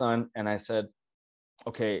leveraged my son and I said,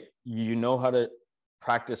 okay, you know how to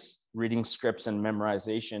practice reading scripts and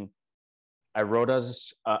memorization. I wrote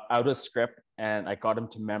out a script and I got him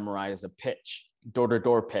to memorize a pitch,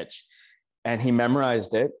 door-to-door pitch. And he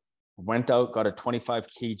memorized it, went out, got a 25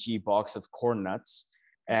 kg box of corn nuts,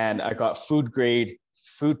 and I got food grade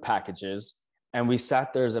food packages. And we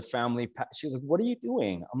sat there as a family. She's like, what are you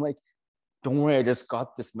doing? I'm like, don't worry, I just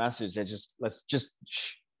got this message. Let's just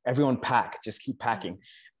everyone pack, just keep packing.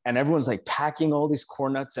 And everyone's like packing all these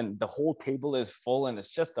corn nuts, and the whole table is full and it's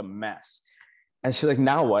just a mess. And she's like,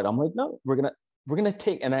 now what? I'm like, no, we're gonna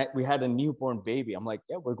take, and we had a newborn baby. I'm like,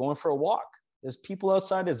 yeah, we're going for a walk. There's people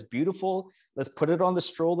outside. It's beautiful. Let's put it on the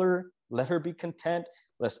stroller. Let her be content.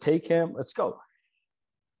 Let's take him. Let's go.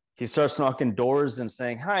 He starts knocking doors and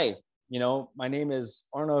saying, hi, my name is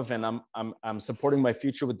Arnav, and I'm supporting my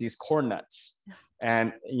future with these corn nuts.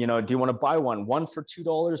 And, do you want to buy one for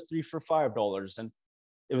 $2, three for $5? And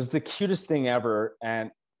it was the cutest thing ever.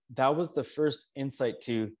 And that was the first insight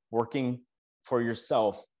to working for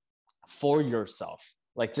yourself,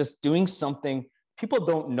 like just doing something. People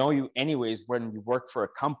don't know you anyways when you work for a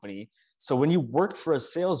company. So when you work for a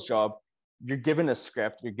sales job, you're given a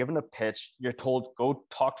script, you're given a pitch, you're told, go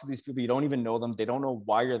talk to these people. You don't even know them. They don't know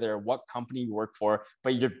why you're there, what company you work for,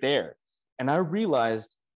 but you're there. And I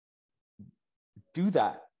realized, do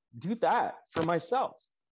that for myself.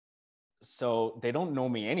 So they don't know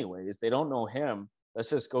me anyways. They don't know him. Let's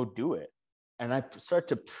just go do it. And I start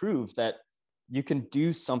to prove that you can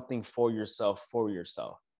do something for yourself.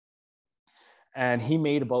 And he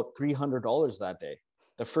made about $300 that day,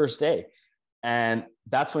 the first day. And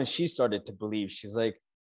that's when she started to believe. She's like,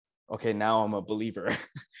 okay, now I'm a believer.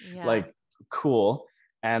 Yeah. Like, cool.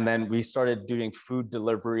 And then we started doing food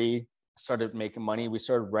delivery, started making money. We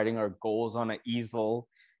started writing our goals on an easel,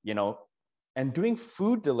 and doing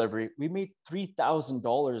food delivery. We made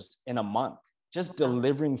 $3,000 in a month, just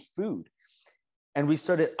delivering food. And we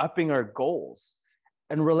started upping our goals.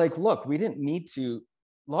 And we're like, look, we didn't need to.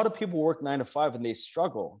 A lot of people work 9 to 5 and they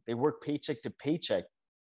struggle. They work paycheck to paycheck.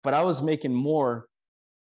 But I was making more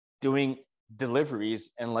doing deliveries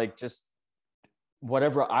and like just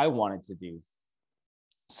whatever I wanted to do.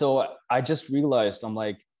 So I just realized, I'm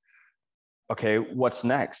like, okay, what's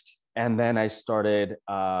next? And then I started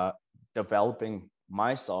developing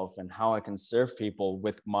myself and how I can serve people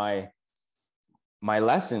with my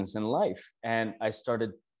lessons in life. And I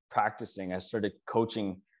started practicing. I started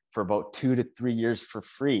coaching for about 2 to 3 years for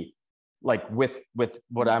free, like with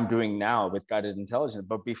what I'm doing now with Guided Intelligence.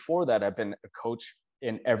 But before that, I've been a coach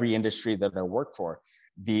in every industry that I work for.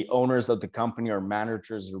 The owners of the company or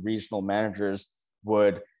managers or regional managers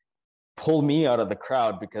would pull me out of the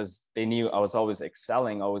crowd because they knew I was always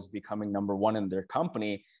excelling, always becoming number one in their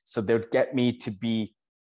company. So they would get me to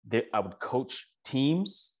I would coach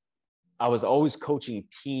teams. I was always coaching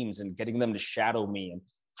teams and getting them to shadow me and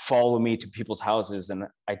follow me to people's houses. And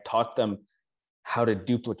I taught them how to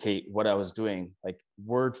duplicate what I was doing, like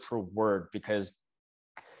word for word, because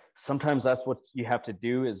sometimes that's what you have to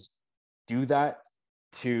do, is do that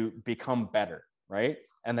to become better, right?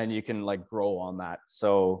 And then you can like grow on that.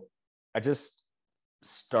 So I just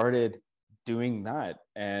started doing that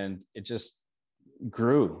and it just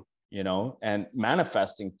grew, and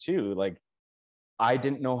manifesting too. Like, I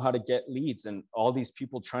didn't know how to get leads, and all these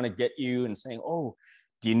people trying to get you and saying, oh,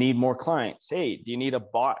 do you need more clients? Hey, do you need a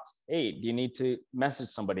bot? Hey, do you need to message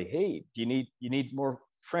somebody? Hey, you need more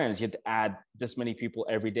friends? You have to add this many people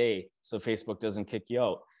every day so Facebook doesn't kick you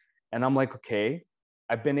out. And I'm like, okay,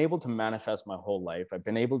 I've been able to manifest my whole life. I've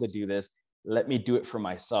been able to do this. Let me do it for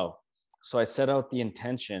myself. So I set out the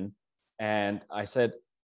intention and I said,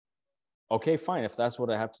 okay, fine. If that's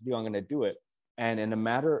what I have to do, I'm going to do it. And in a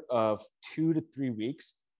matter of 2 to 3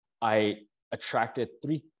 weeks, I attracted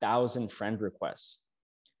 3,000 friend requests.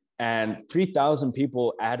 And 3,000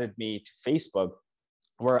 people added me to Facebook,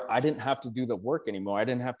 where I didn't have to do the work anymore. I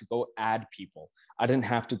didn't have to go add people. I didn't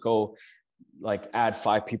have to go like add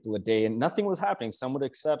 5 people a day, and nothing was happening. Some would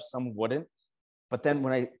accept, some wouldn't. But then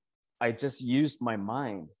when I just used my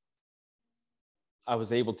mind, I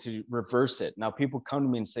was able to reverse it. Now people come to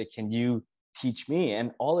me and say, can you teach me?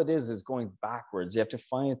 And all it is going backwards. You have to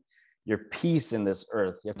find your peace in this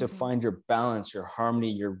earth. You have to find your balance, your harmony,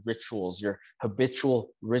 your rituals, your habitual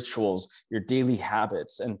rituals, your daily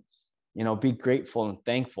habits, and, be grateful and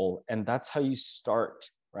thankful. And that's how you start,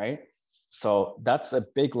 right? So that's a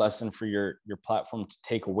big lesson for your platform to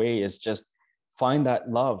take away, is just find that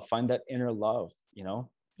love, find that inner love,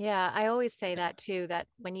 Yeah, I always say that too, that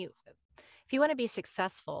if you want to be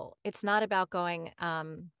successful, it's not about going,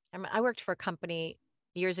 I worked for a company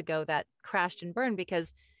years ago that crashed and burned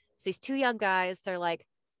because it's these 2 young guys. They're like,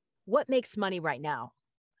 what makes money right now?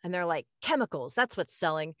 And they're like, chemicals, that's what's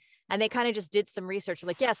selling. And they kind of just did some research.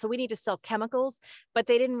 Like, yeah, so we need to sell chemicals, but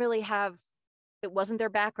they didn't really it wasn't their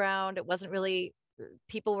background. It wasn't really,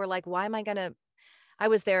 people were like, why am I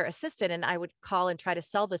was their assistant and I would call and try to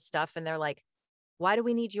sell this stuff. And they're like, why do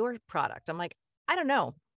we need your product? I'm like, I don't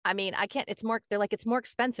know. I mean, I can't, they're like, it's more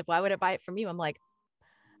expensive. Why would I buy it from you? I'm like,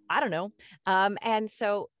 I don't know. And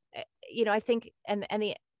so, I think,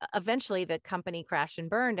 eventually the company crashed and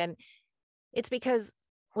burned. And it's because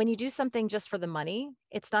when you do something just for the money,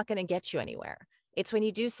 it's not going to get you anywhere. It's when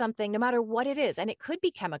you do something, no matter what it is, and it could be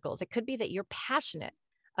chemicals. It could be that you're passionate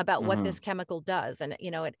about what this chemical does. And,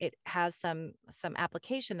 it has some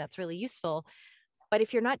application that's really useful. But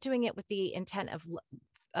if you're not doing it with the intent of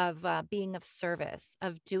being of service,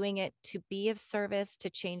 of doing it to be of service, to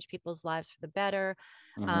change people's lives for the better.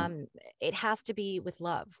 Mm-hmm. It has to be with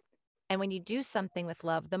love. And when you do something with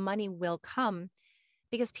love, the money will come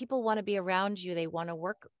because people want to be around you. They want to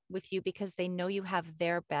work with you because they know you have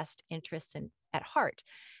their best interests at heart.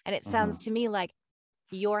 And it Mm-hmm. sounds to me like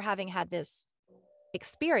you're having had this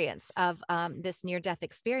experience of this near-death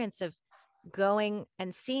experience of going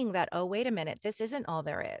and seeing that, oh, wait a minute, this isn't all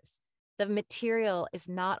there is. The material is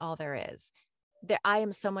not all there is. There, I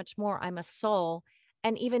am so much more. I'm a soul.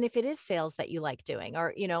 And even if it is sales that you like doing,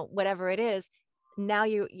 or, you know, whatever it is, now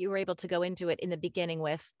you were able to go into it in the beginning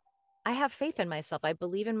with, I have faith in myself. I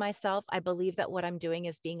believe in myself. I believe that what I'm doing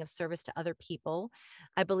is being of service to other people.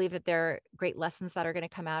 I believe that there are great lessons that are going to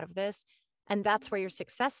come out of this. And that's where your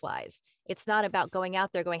success lies. It's not about going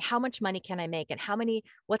out there going, how much money can I make? And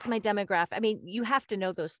what's my demographic? I mean, you have to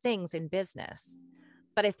know those things in business.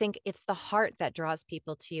 But I think it's the heart that draws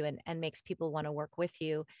people to you and makes people want to work with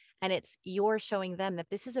you. And it's you're showing them that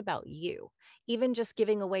this is about you. Even just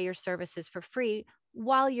giving away your services for free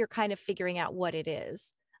while you're kind of figuring out what it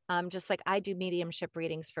is. Just like I do mediumship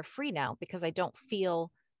readings for free now because I don't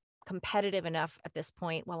feel competitive enough at this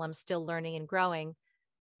point while I'm still learning and growing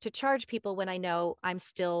to charge people when I know I'm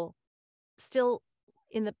still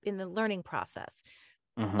in the learning process.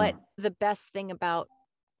 Mm-hmm. But the best thing about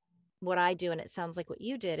what I do, and it sounds like what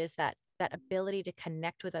you did, is that ability to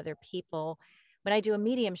connect with other people. When I do a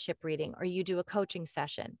mediumship reading or you do a coaching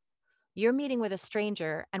session, you're meeting with a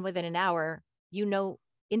stranger and within an hour, you know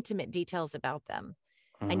intimate details about them.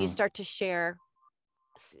 And you Mm-hmm. start to share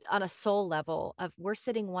on a soul level of we're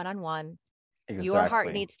sitting one-on-one. Your heart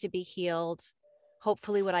Exactly. needs to be healed.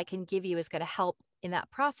 Hopefully what I can give you is going to help in that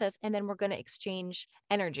process. And then we're going to exchange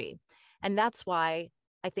energy. And that's why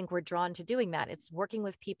I think we're drawn to doing that. It's working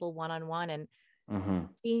with people one-on-one and Mm-hmm.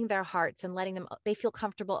 seeing their hearts and letting them, they feel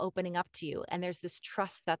comfortable opening up to you. And there's this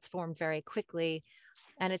trust that's formed very quickly.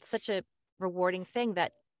 And it's such a rewarding thing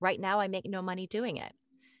that right now I make no money doing it,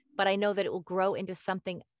 but I know that it will grow into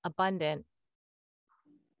something abundant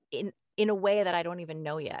in a way that I don't even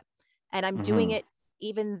know yet. And I'm doing Mm-hmm. it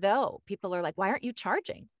even though people are like, why aren't you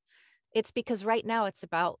charging? It's because right now it's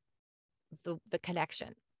about the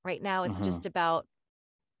connection. Right now it's Mm-hmm. just about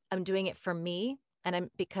I'm doing it for me and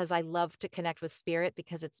I'm because I love to connect with spirit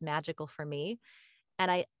because it's magical for me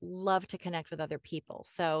and I love to connect with other people.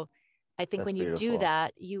 So I think That's when you do beautiful.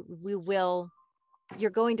 that, you're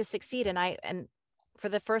going to succeed. And for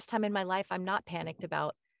the first time in my life, I'm not panicked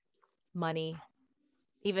about money,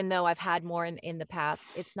 even though I've had more in the past.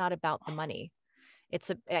 It's not about the money.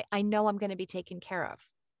 I know I'm going to be taken care of.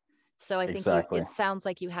 So I think Exactly. it sounds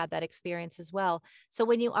like you had that experience as well. So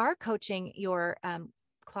when you are coaching your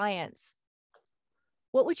clients,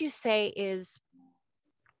 what would you say is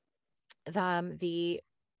the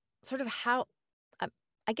sort of how, um,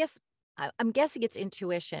 I guess, I'm guessing it's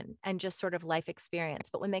intuition and just sort of life experience.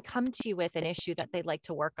 But when they come to you with an issue that they'd like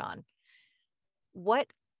to work on, what,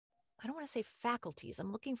 I don't want to say faculties,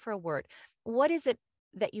 I'm looking for a word. What is it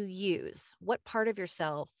that you use? What part of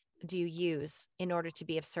yourself do you use in order to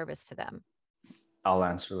be of service to them? I'll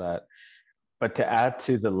answer that. But to add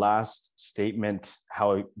to the last statement,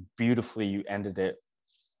 how beautifully you ended it,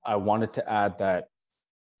 I wanted to add that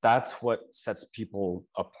that's what sets people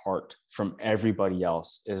apart from everybody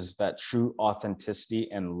else is that true authenticity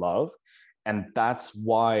and love. And that's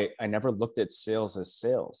why I never looked at sales as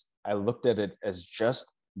sales. I looked at it as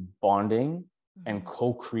just bonding and Mhm.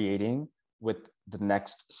 co-creating with the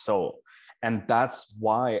next soul. And that's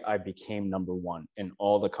why I became number one in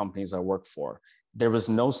all the companies I worked for. There was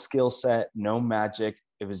no skill set, no magic.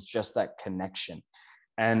 It was just that connection.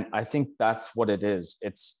 And I think that's what it is.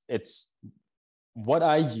 It's what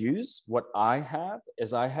I use, what I have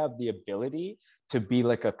is I have the ability to be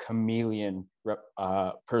like a chameleon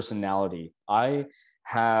personality. I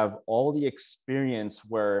have all the experience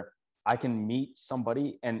where I can meet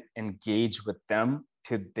somebody and engage with them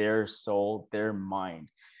to their soul, their mind.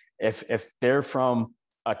 If they're from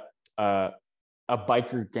a, a, a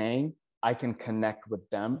biker gang, I can connect with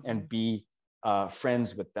them and Mhm. be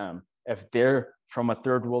friends with them. If they're from a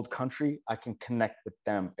third world country, I can connect with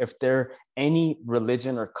them. If they're any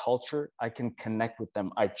religion or culture, I can connect with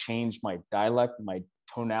them. I change my dialect, my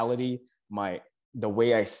tonality, the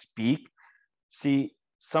way I speak. See,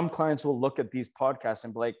 some clients will look at these podcasts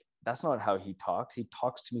and be like, that's not how he talks. He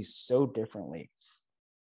talks to me so differently.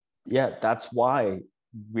 Yeah, that's why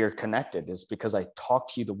we're connected, is because I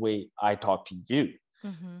talk to you the way I talk to you.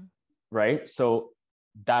 Mhm. Right. So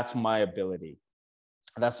that's my ability.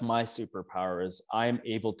 That's my superpower is I'm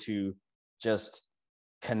able to just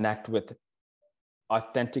connect with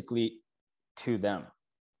authentically to them.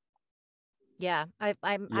 Yeah, I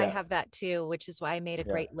Yeah. have that too, which is why I made a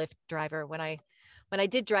Yeah. great Lyft driver. When I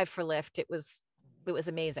did drive for Lyft, it was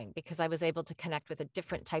amazing because I was able to connect with a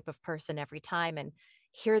different type of person every time and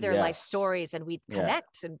hear their life Yes. stories, and we'd Yeah.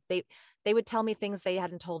 connect, and they would tell me things they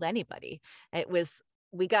hadn't told anybody. It was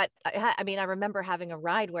we got I mean, I remember having a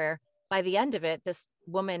ride where by the end of it, this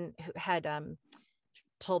woman who had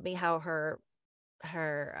told me how her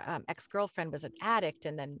ex-girlfriend was an addict,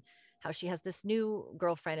 and then how she has this new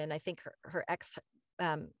girlfriend, and I think her ex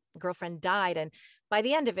um, girlfriend died, and by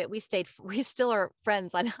the end of it we still are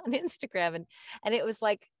friends on Instagram, and it was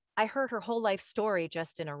like I heard her whole life story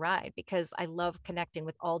just in a ride, because I love connecting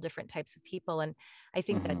with all different types of people, and I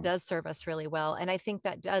think that Hmm. does serve us really well, and I think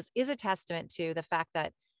that is a testament to the fact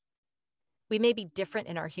that we may be different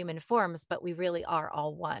in our human forms, but we really are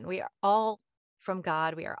all one. We are all from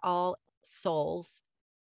God. We are all souls.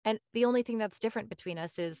 And the only thing that's different between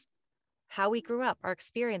us is how we grew up, our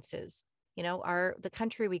experiences, the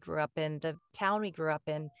country we grew up in, the town we grew up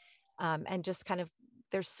in, and just kind of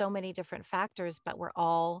there's so many different factors, but we're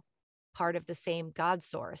all part of the same God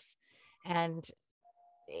source. And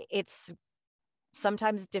it's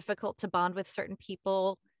sometimes difficult to bond with certain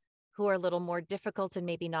people who are a little more difficult and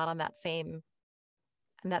maybe not on that same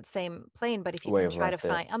plane. But if you can try to Wavelength.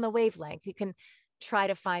 Yeah. find on the wavelength, you can try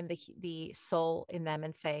to find the soul in them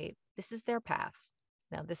and say, this is their path.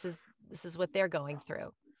 Now, this is what they're going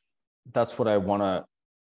through. That's what I want to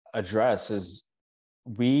address is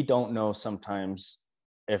we don't know sometimes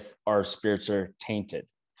if our spirits are tainted.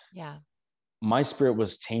 Yeah. My spirit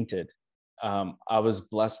was tainted. I was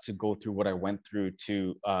blessed to go through what I went through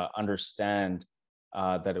to understand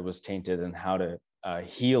that it was tainted and how to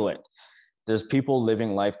heal it. There's people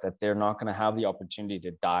living life that they're not going to have the opportunity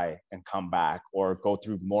to die and come back or go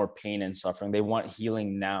through more pain and suffering. They want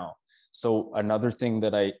healing now. So another thing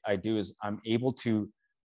that I do is I'm able to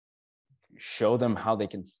show them how they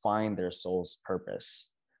can find their soul's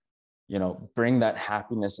purpose, bring that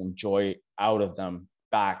happiness and joy out of them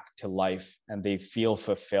back to life, and they feel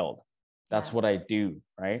fulfilled. That's Yeah. what I do,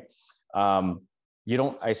 right? You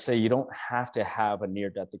don't have to have a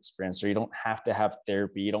near-death experience, or you don't have to have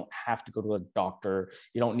therapy. You don't have to go to a doctor.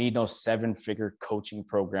 You don't need no 7-figure coaching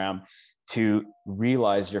program to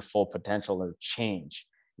realize your full potential or change,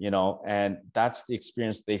 and that's the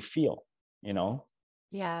experience they feel,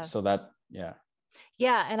 Yeah. so that, yeah.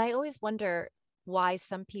 Yeah. And I always wonder why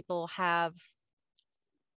some people are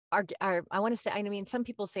I want to say, I mean, some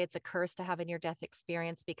people say it's a curse to have a near death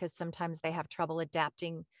experience because sometimes they have trouble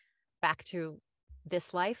adapting back to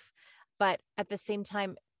this life. But at the same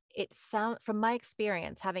time, from my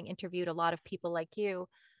experience, having interviewed a lot of people like you,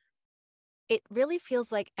 it really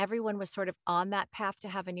feels like everyone was sort of on that path to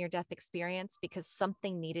have a near death experience because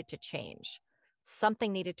something needed to change,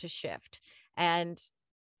 something needed to shift. And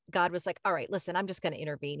God was like, all right, listen, I'm just going to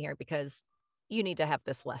intervene here because you need to have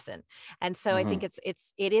this lesson. And so I think Hmm.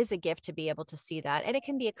 it is a gift to be able to see that. And it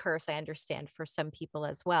can be a curse, I understand, for some people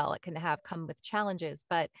as well. It can have come with challenges,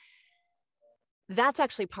 but that's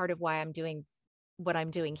actually part of why I'm doing what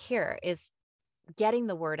I'm doing here, is getting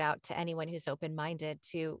the word out to anyone who's open-minded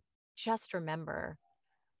to just remember,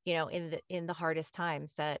 in the hardest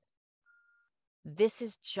times, that this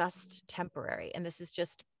is just temporary, and this is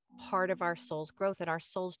just part of our soul's growth, and our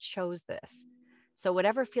souls chose this. So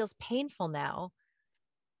whatever feels painful now,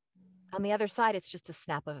 on the other side, it's just a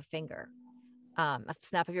snap of a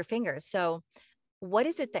snap of your fingers. So what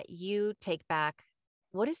is it that you take back?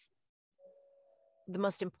 What is the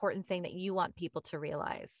most important thing that you want people to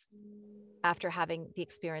realize after having the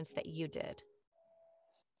experience that you did?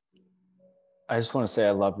 I just want to say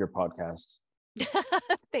I love your podcast.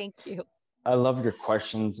 Thank you. I love your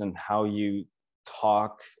questions and how you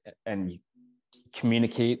talk and you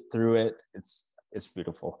communicate through it. It's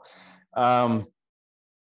beautiful. Um,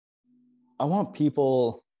 I want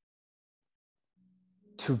people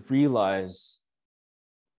to realize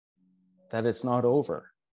that it's not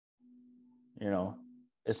over. You know,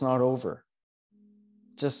 it's not over.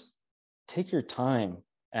 Just take your time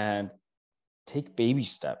and take baby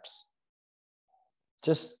steps.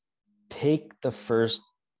 Just take the first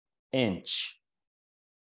inch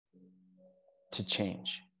to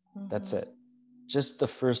change. That's Mhm. it. Just the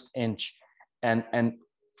first inch, and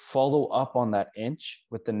follow up on that inch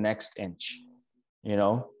with the next inch. You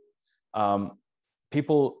know, um,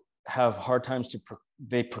 people have hard times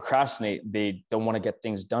they procrastinate. They don't want to get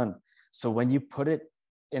things done. So when you put it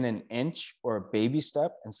in an inch or a baby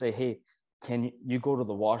step and say, hey, can you go to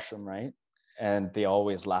the washroom, right? And they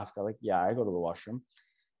always laugh. They're like, yeah, I go to the washroom.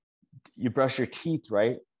 You brush your teeth,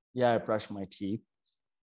 right? Yeah, I brush my teeth.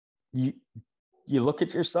 You you look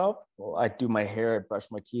at yourself. Well, I do my hair, I brush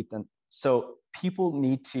my teeth, and So people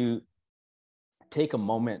need to take a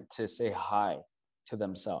moment to say hi to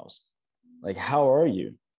themselves. Like, how are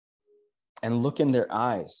you? And look in their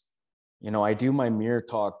eyes. I do my mirror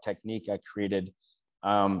talk technique I created.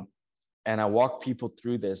 And I walk people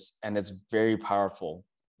through this, and it's very powerful.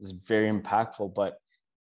 It's very impactful. But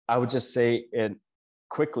I would just say it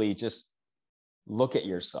quickly, just look at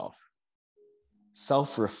yourself,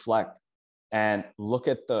 self-reflect, and look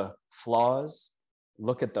at the flaws,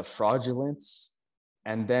 look at the fraudulence,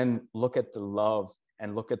 and then look at the love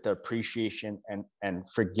and look at the appreciation and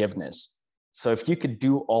forgiveness. So if you could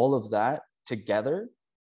do all of that together,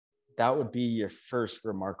 that would be your first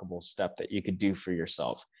remarkable step that you could do for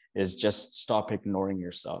yourself, is just stop ignoring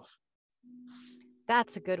yourself.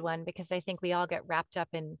 That's a good one, because I think we all get wrapped up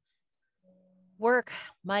in work,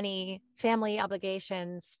 money, family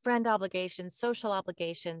obligations, friend obligations, social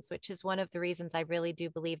obligations, which is one of the reasons I really do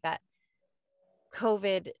believe that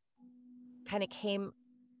COVID kind of came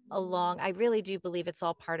along. I really do believe it's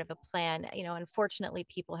all part of a plan. Unfortunately,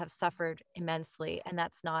 people have suffered immensely, and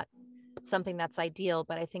that's not something that's ideal.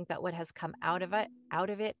 But I think that what has come out of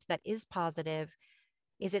it that is positive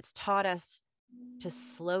is it's taught us to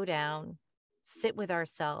slow down, sit with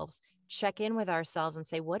ourselves, check in with ourselves and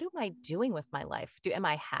say, what am I doing with my life? Am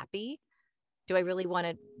I happy? Do I really want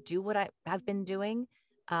to do what I have been doing?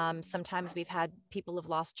 Sometimes we've had people have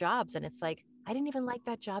lost jobs, and it's like, I didn't even like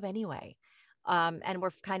that job anyway. And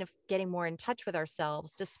we're kind of getting more in touch with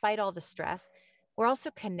ourselves despite all the stress. We're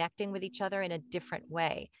also connecting with each other in a different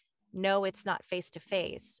way. No, it's not face to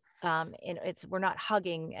face. We're not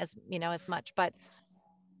hugging as much, but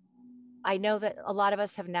I know that a lot of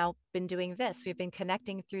us have now been doing this. We've been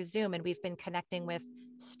connecting through Zoom, and we've been connecting with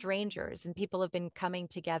strangers, and people have been coming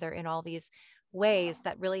together in all these ways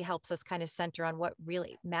that really helps us kind of center on what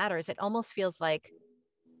really matters. It almost feels like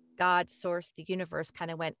God, source, the universe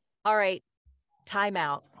kind of went, all right, time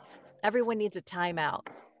out. Everyone needs a timeout.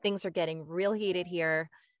 Things are getting real heated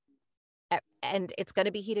here, and it's going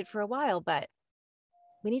to be heated for a while, but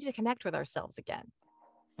we need to connect with ourselves again.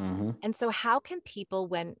 Mm-hmm. And so how can people,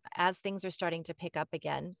 as things are starting to pick up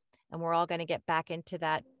again, and we're all going to get back into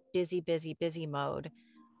that busy, busy, busy mode,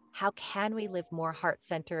 how can we live more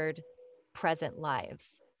heart-centered, present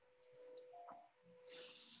lives?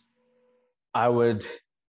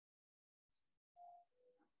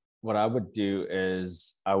 What I would do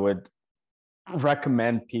is I would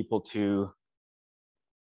recommend people to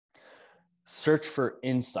search for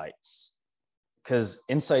insights, because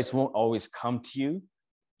insights won't always come to you.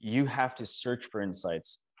 You have to search for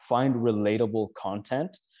insights, find relatable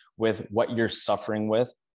content with what you're suffering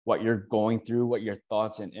with, what you're going through, what your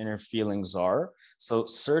thoughts and inner feelings are. So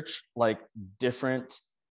search like different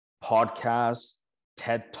podcasts,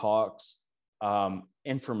 TED Talks,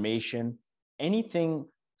 information, anything.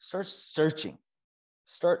 Start searching.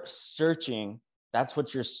 That's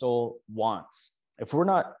what your soul wants. If we're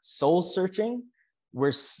not soul searching,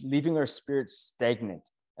 we're leaving our spirit stagnant,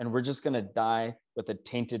 and we're just going to die with a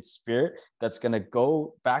tainted spirit that's going to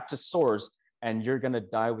go back to source, and you're going to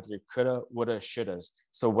die with your coulda, woulda, shouldas.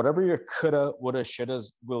 So whatever your coulda, woulda,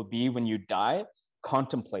 shouldas will be when you die,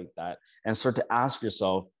 contemplate that and start to ask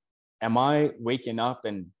yourself, am I waking up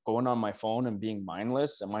and going on my phone and being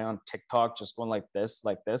mindless? Am I on TikTok just going like this,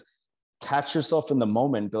 like this? Catch yourself in the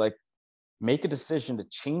moment, be like, make a decision to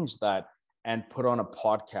change that and put on a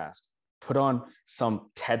podcast, put on some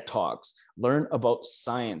TED Talks, learn about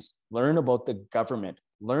science, learn about the government,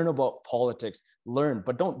 learn about politics,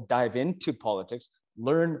 but don't dive into politics.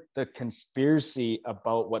 Learn the conspiracy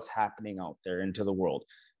about what's happening out there into the world.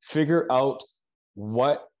 Figure out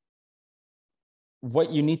what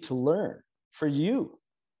you need to learn for you.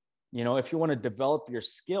 If you want to develop your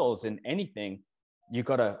skills in anything, you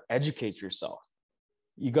got to educate yourself.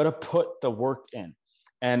 You got to put the work in.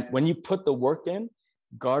 And when you put the work in,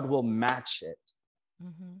 God will match it.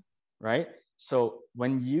 Mm-hmm. Right? So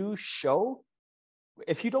when you show,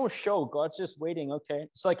 if you don't show, God's just waiting. Okay.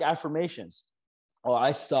 It's like affirmations. Oh,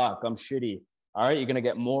 I suck. I'm shitty. All right. You're going to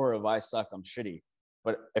get more of I suck. I'm shitty.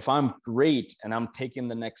 But if I'm great and I'm taking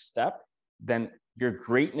the next step, then your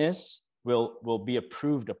greatness will be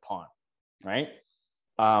approved upon. Right?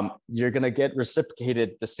 You're going to get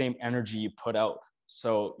reciprocated the same energy you put out.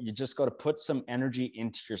 So you just got to put some energy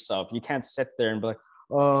into yourself. You can't sit there and be like,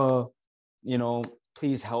 oh,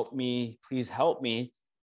 please help me. Please help me.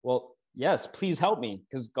 Well, yes, please help me,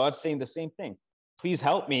 because God's saying the same thing. Please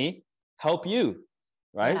help me, help you.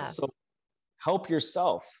 Right? Yeah. So help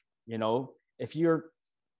yourself. If you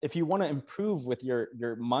want to improve with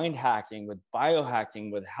your mind hacking, with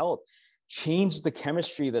biohacking, with health, change the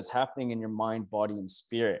chemistry that's happening in your mind, body, and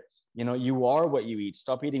spirit. You know, you are what you eat.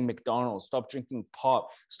 Stop eating McDonald's, stop drinking pop,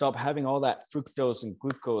 stop having all that fructose and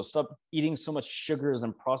glucose, stop eating so much sugars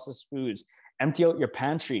and processed foods, empty out your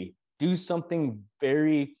pantry, do something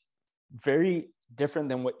very, very different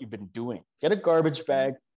than what you've been doing. Get a garbage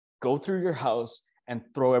bag, go through your house and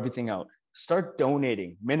throw everything out. Start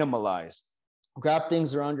donating, minimalize, grab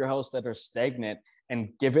things around your house that are stagnant and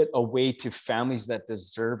give it away to families that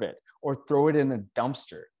deserve it, or throw it in a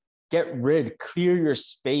dumpster. Get rid, clear your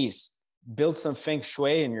space, build some feng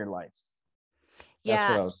shui in your life. That's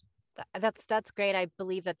what Yeah, I was. that's great. I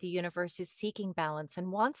believe that the universe is seeking balance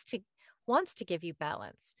and wants to give you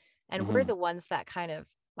balance. And we're Mhm. the ones that kind of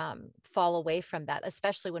fall away from that,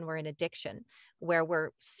 especially when we're in addiction, where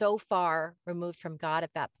we're so far removed from God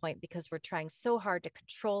at that point because we're trying so hard to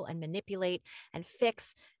control and manipulate and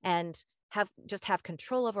fix and have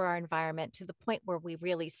control over our environment to the point where we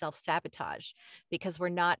really self-sabotage because we're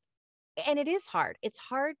not. And it is hard. It's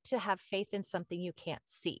hard to have faith in something you can't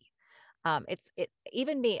see.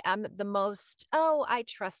 Even me, I'm the most, oh, I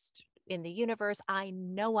trust in the universe. I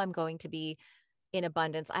know I'm going to be in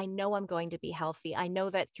abundance. I know I'm going to be healthy. I know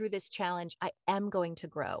that through this challenge, I am going to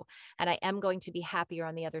grow and I am going to be happier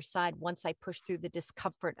on the other side once I push through the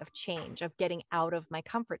discomfort of change, of getting out of my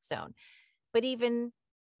comfort zone. But even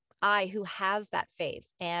I, who has that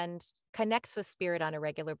faith and connects with spirit on a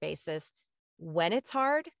regular basis, when it's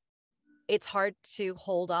hard to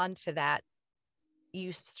hold on to that.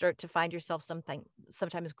 You start to find yourself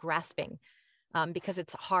sometimes grasping because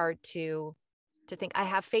it's hard to think I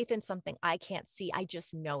have faith in something I can't see. I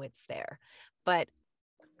just know it's there. But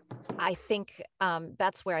I think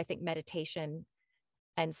that's where I think meditation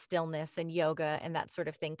and stillness and yoga and that sort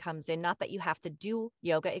of thing comes in. Not that you have to do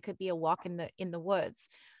yoga; it could be a walk in the woods.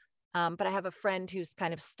 But I have a friend who's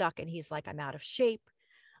kind of stuck, and he's like, "I'm out of shape.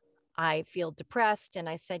 I feel depressed." And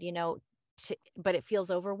I said, but it feels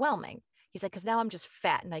overwhelming. He's like, because now I'm just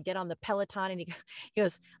fat and I get on the Peloton and he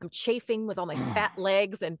goes, I'm chafing with all my fat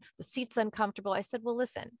legs and the seat's uncomfortable. I said, well,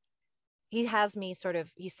 listen, he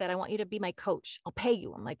said, I want you to be my coach. I'll pay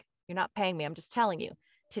you. I'm like, you're not paying me. I'm just telling you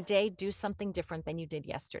today, do something different than you did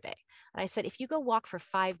yesterday. And I said, if you go walk for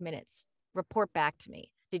 5 minutes, report back to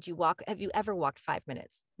me. Did you walk? Have you ever walked 5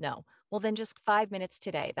 minutes? No. Well, then just 5 minutes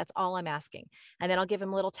today. That's all I'm asking. And then I'll give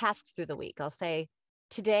him little tasks through the week. I'll say,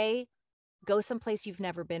 today, go someplace you've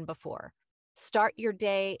never been before. Start your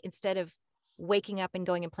day instead of waking up and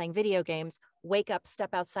going and playing video games. Wake up,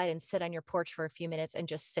 step outside and sit on your porch for a few minutes and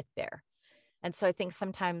just sit there. And so I think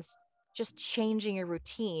sometimes just changing your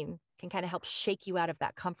routine can kind of help shake you out of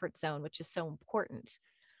that comfort zone, which is so important.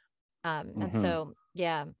 And Mhm. so,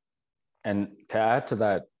 yeah. And to add to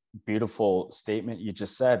that beautiful statement you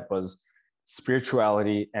just said was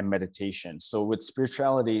spirituality and meditation. So with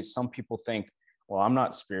spirituality, some people think, well, I'm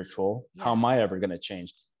not spiritual. How Yeah. am I ever going to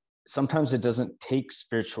change? Sometimes it doesn't take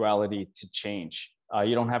spirituality to change.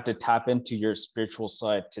 You don't have to tap into your spiritual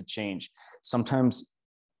side to change. Sometimes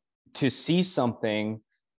to see something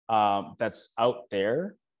that's out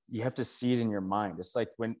there, you have to see it in your mind. It's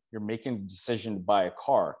like when you're making a decision to buy a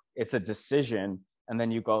car, it's a decision, and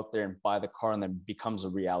then you go out there and buy the car, and then it becomes a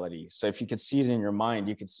reality. So if you could see it in your mind,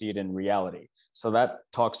 you could see it in reality. So that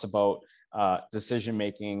talks about decision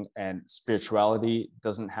making, and spirituality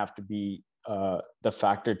doesn't have to be the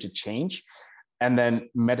factor to change. And then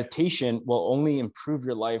meditation will only improve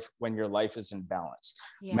your life when your life is in balance.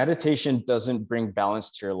 Yeah. Meditation doesn't bring balance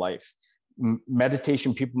to your life.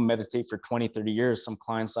 Meditation, people meditate for 20, 30 years. Some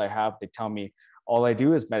clients I have, they tell me, all I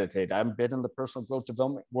do is meditate. I've been in the personal growth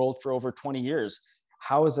development world for over 20 years.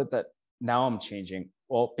 How is it that now I'm changing?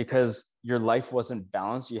 Well, because your life wasn't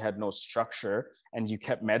balanced, you had no structure, and you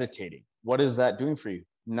kept meditating. What is that doing for you?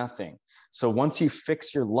 Nothing. So once you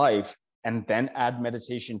fix your life, and then add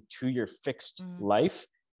meditation to your fixed life,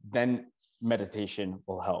 then meditation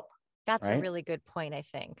will help. That's right? a really good point, I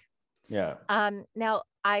think. Yeah. Now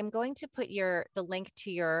I'm going to put the link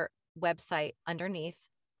to your website underneath,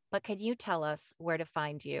 but can you tell us where to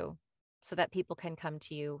find you so that people can come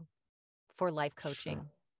to you for life coaching?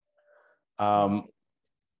 Sure.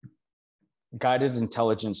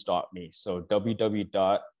 Guidedintelligence.me. So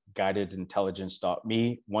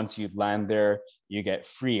www.guidedintelligence.me. Once you land there, you get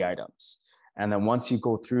free items. And then once you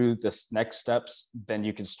go through this next steps, then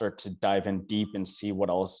you can start to dive in deep and see what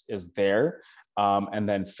else is there. And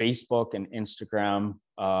then Facebook and Instagram,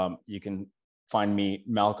 you can find me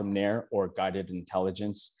Malcolm Nair or Guided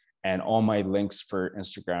Intelligence. And all my links for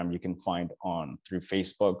Instagram you can find on through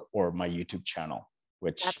Facebook or my YouTube channel,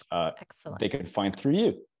 which they can find through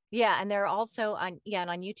you. Yeah, and there are also on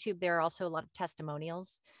YouTube there are also a lot of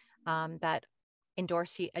testimonials that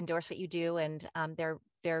endorse what you do, and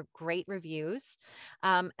they're great reviews.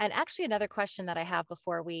 And actually, another question that I have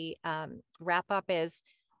before we wrap up is,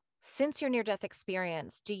 since your near-death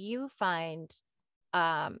experience, do you find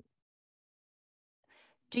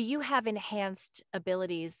do you have enhanced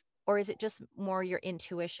abilities, or is it just more your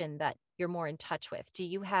intuition that you're more in touch with?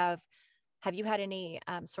 Have you had any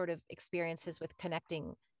sort of experiences with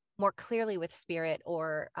connecting more clearly with spirit,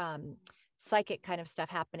 or psychic kind of stuff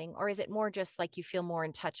happening? Or is it more just like you feel more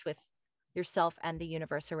in touch with yourself and the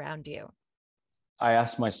universe around you? I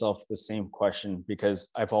asked myself the same question because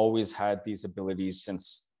I've always had these abilities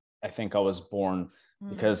since I think I was born,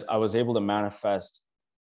 because I was able to manifest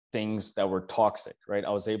things that were toxic, right? I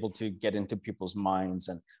was able to get into people's minds,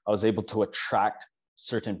 and I was able to attract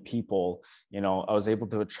certain people. I was able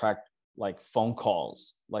to attract like phone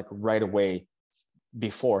calls like right away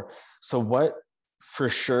before. So what for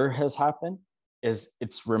sure has happened is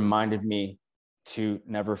it's reminded me to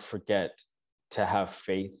never forget to have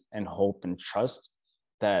faith and hope and trust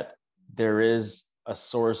that there is a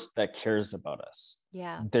source that cares about us.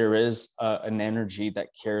 Yeah. There is an energy that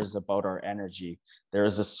cares about our energy. There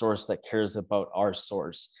is a source that cares about our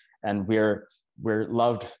source, and we're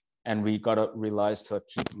loved, and we got to realize to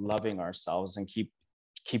keep loving ourselves and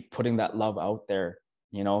keep putting that love out there,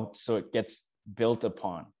 so it gets built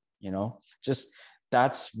upon. Just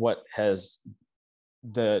that's what has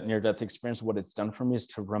the near-death experience, what it's done for me is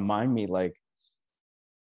to remind me, like,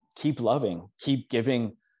 keep loving, keep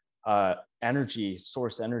giving energy,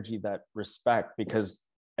 source energy, that respect, because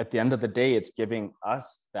at the end of the day, it's giving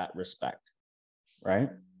us that respect, right?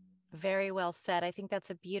 Very well said. I think that's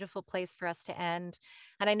a beautiful place for us to end.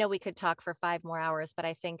 And I know we could talk for 5 more hours, but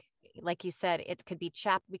I think, like you said, it could be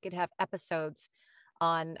we could have episodes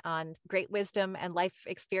on great wisdom and life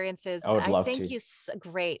experiences. I would love thank to. you.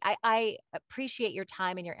 Great. I appreciate your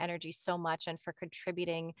time and your energy so much, and for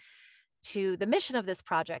contributing to the mission of this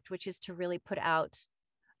project, which is to really put out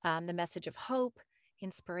the message of hope,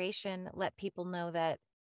 inspiration, let people know that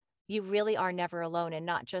you really are never alone, and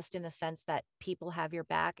not just in the sense that people have your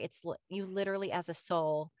back. It's you literally, as a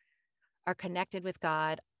soul, are connected with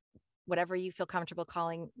God, whatever you feel comfortable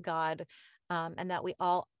calling God, and that we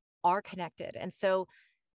all are connected. And so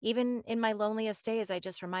even in my loneliest days, I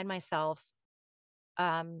just remind myself,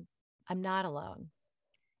 I'm not alone.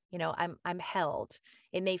 I'm held.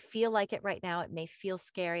 It may feel like it right now. It may feel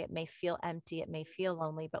scary. It may feel empty. It may feel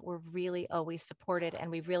lonely, but we're really always supported,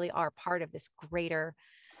 and we really are part of this greater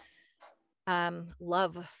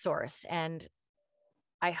love source. And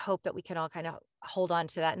I hope that we can all kind of hold on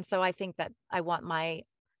to that. And so I think that I want my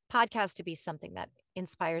podcast to be something that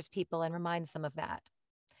inspires people and reminds them of that.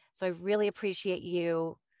 So I really appreciate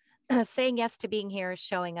you saying yes to being here,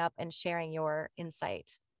 showing up, and sharing your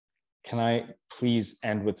insight. Can I please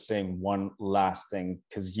end with saying one last thing?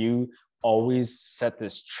 Because you always set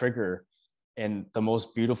this trigger, and the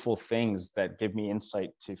most beautiful things that give me insight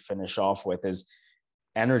to finish off with is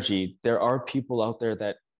energy. There are people out there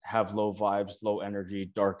that have low vibes, low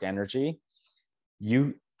energy, dark energy.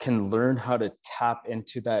 You can learn how to tap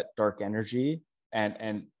into that dark energy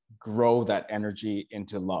and grow that energy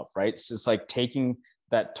into love, right? So it's like taking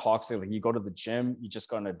that toxic, like you go to the gym, you just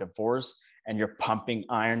got on a divorce, and you're pumping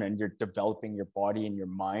iron and you're developing your body and your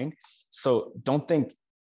mind. So don't think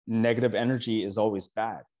negative energy is always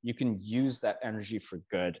bad. You can use that energy for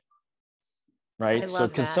good, right? So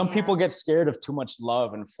because some people get scared of too much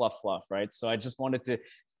love and fluff, right? So I just wanted to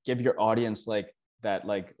give your audience like that,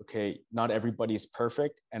 like, okay, not everybody's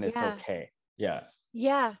perfect, and it's okay.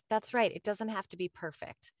 Yeah, that's right. It doesn't have to be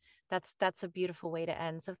perfect. That's a beautiful way to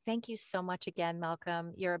end. So thank you so much again,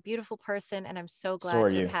 Malcolm. You're a beautiful person, and I'm so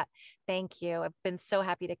glad to have thank you. I've been so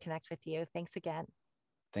happy to connect with you. Thanks again.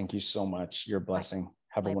 Thank you so much. You're a blessing.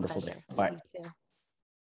 Have a wonderful day. Bye. You too.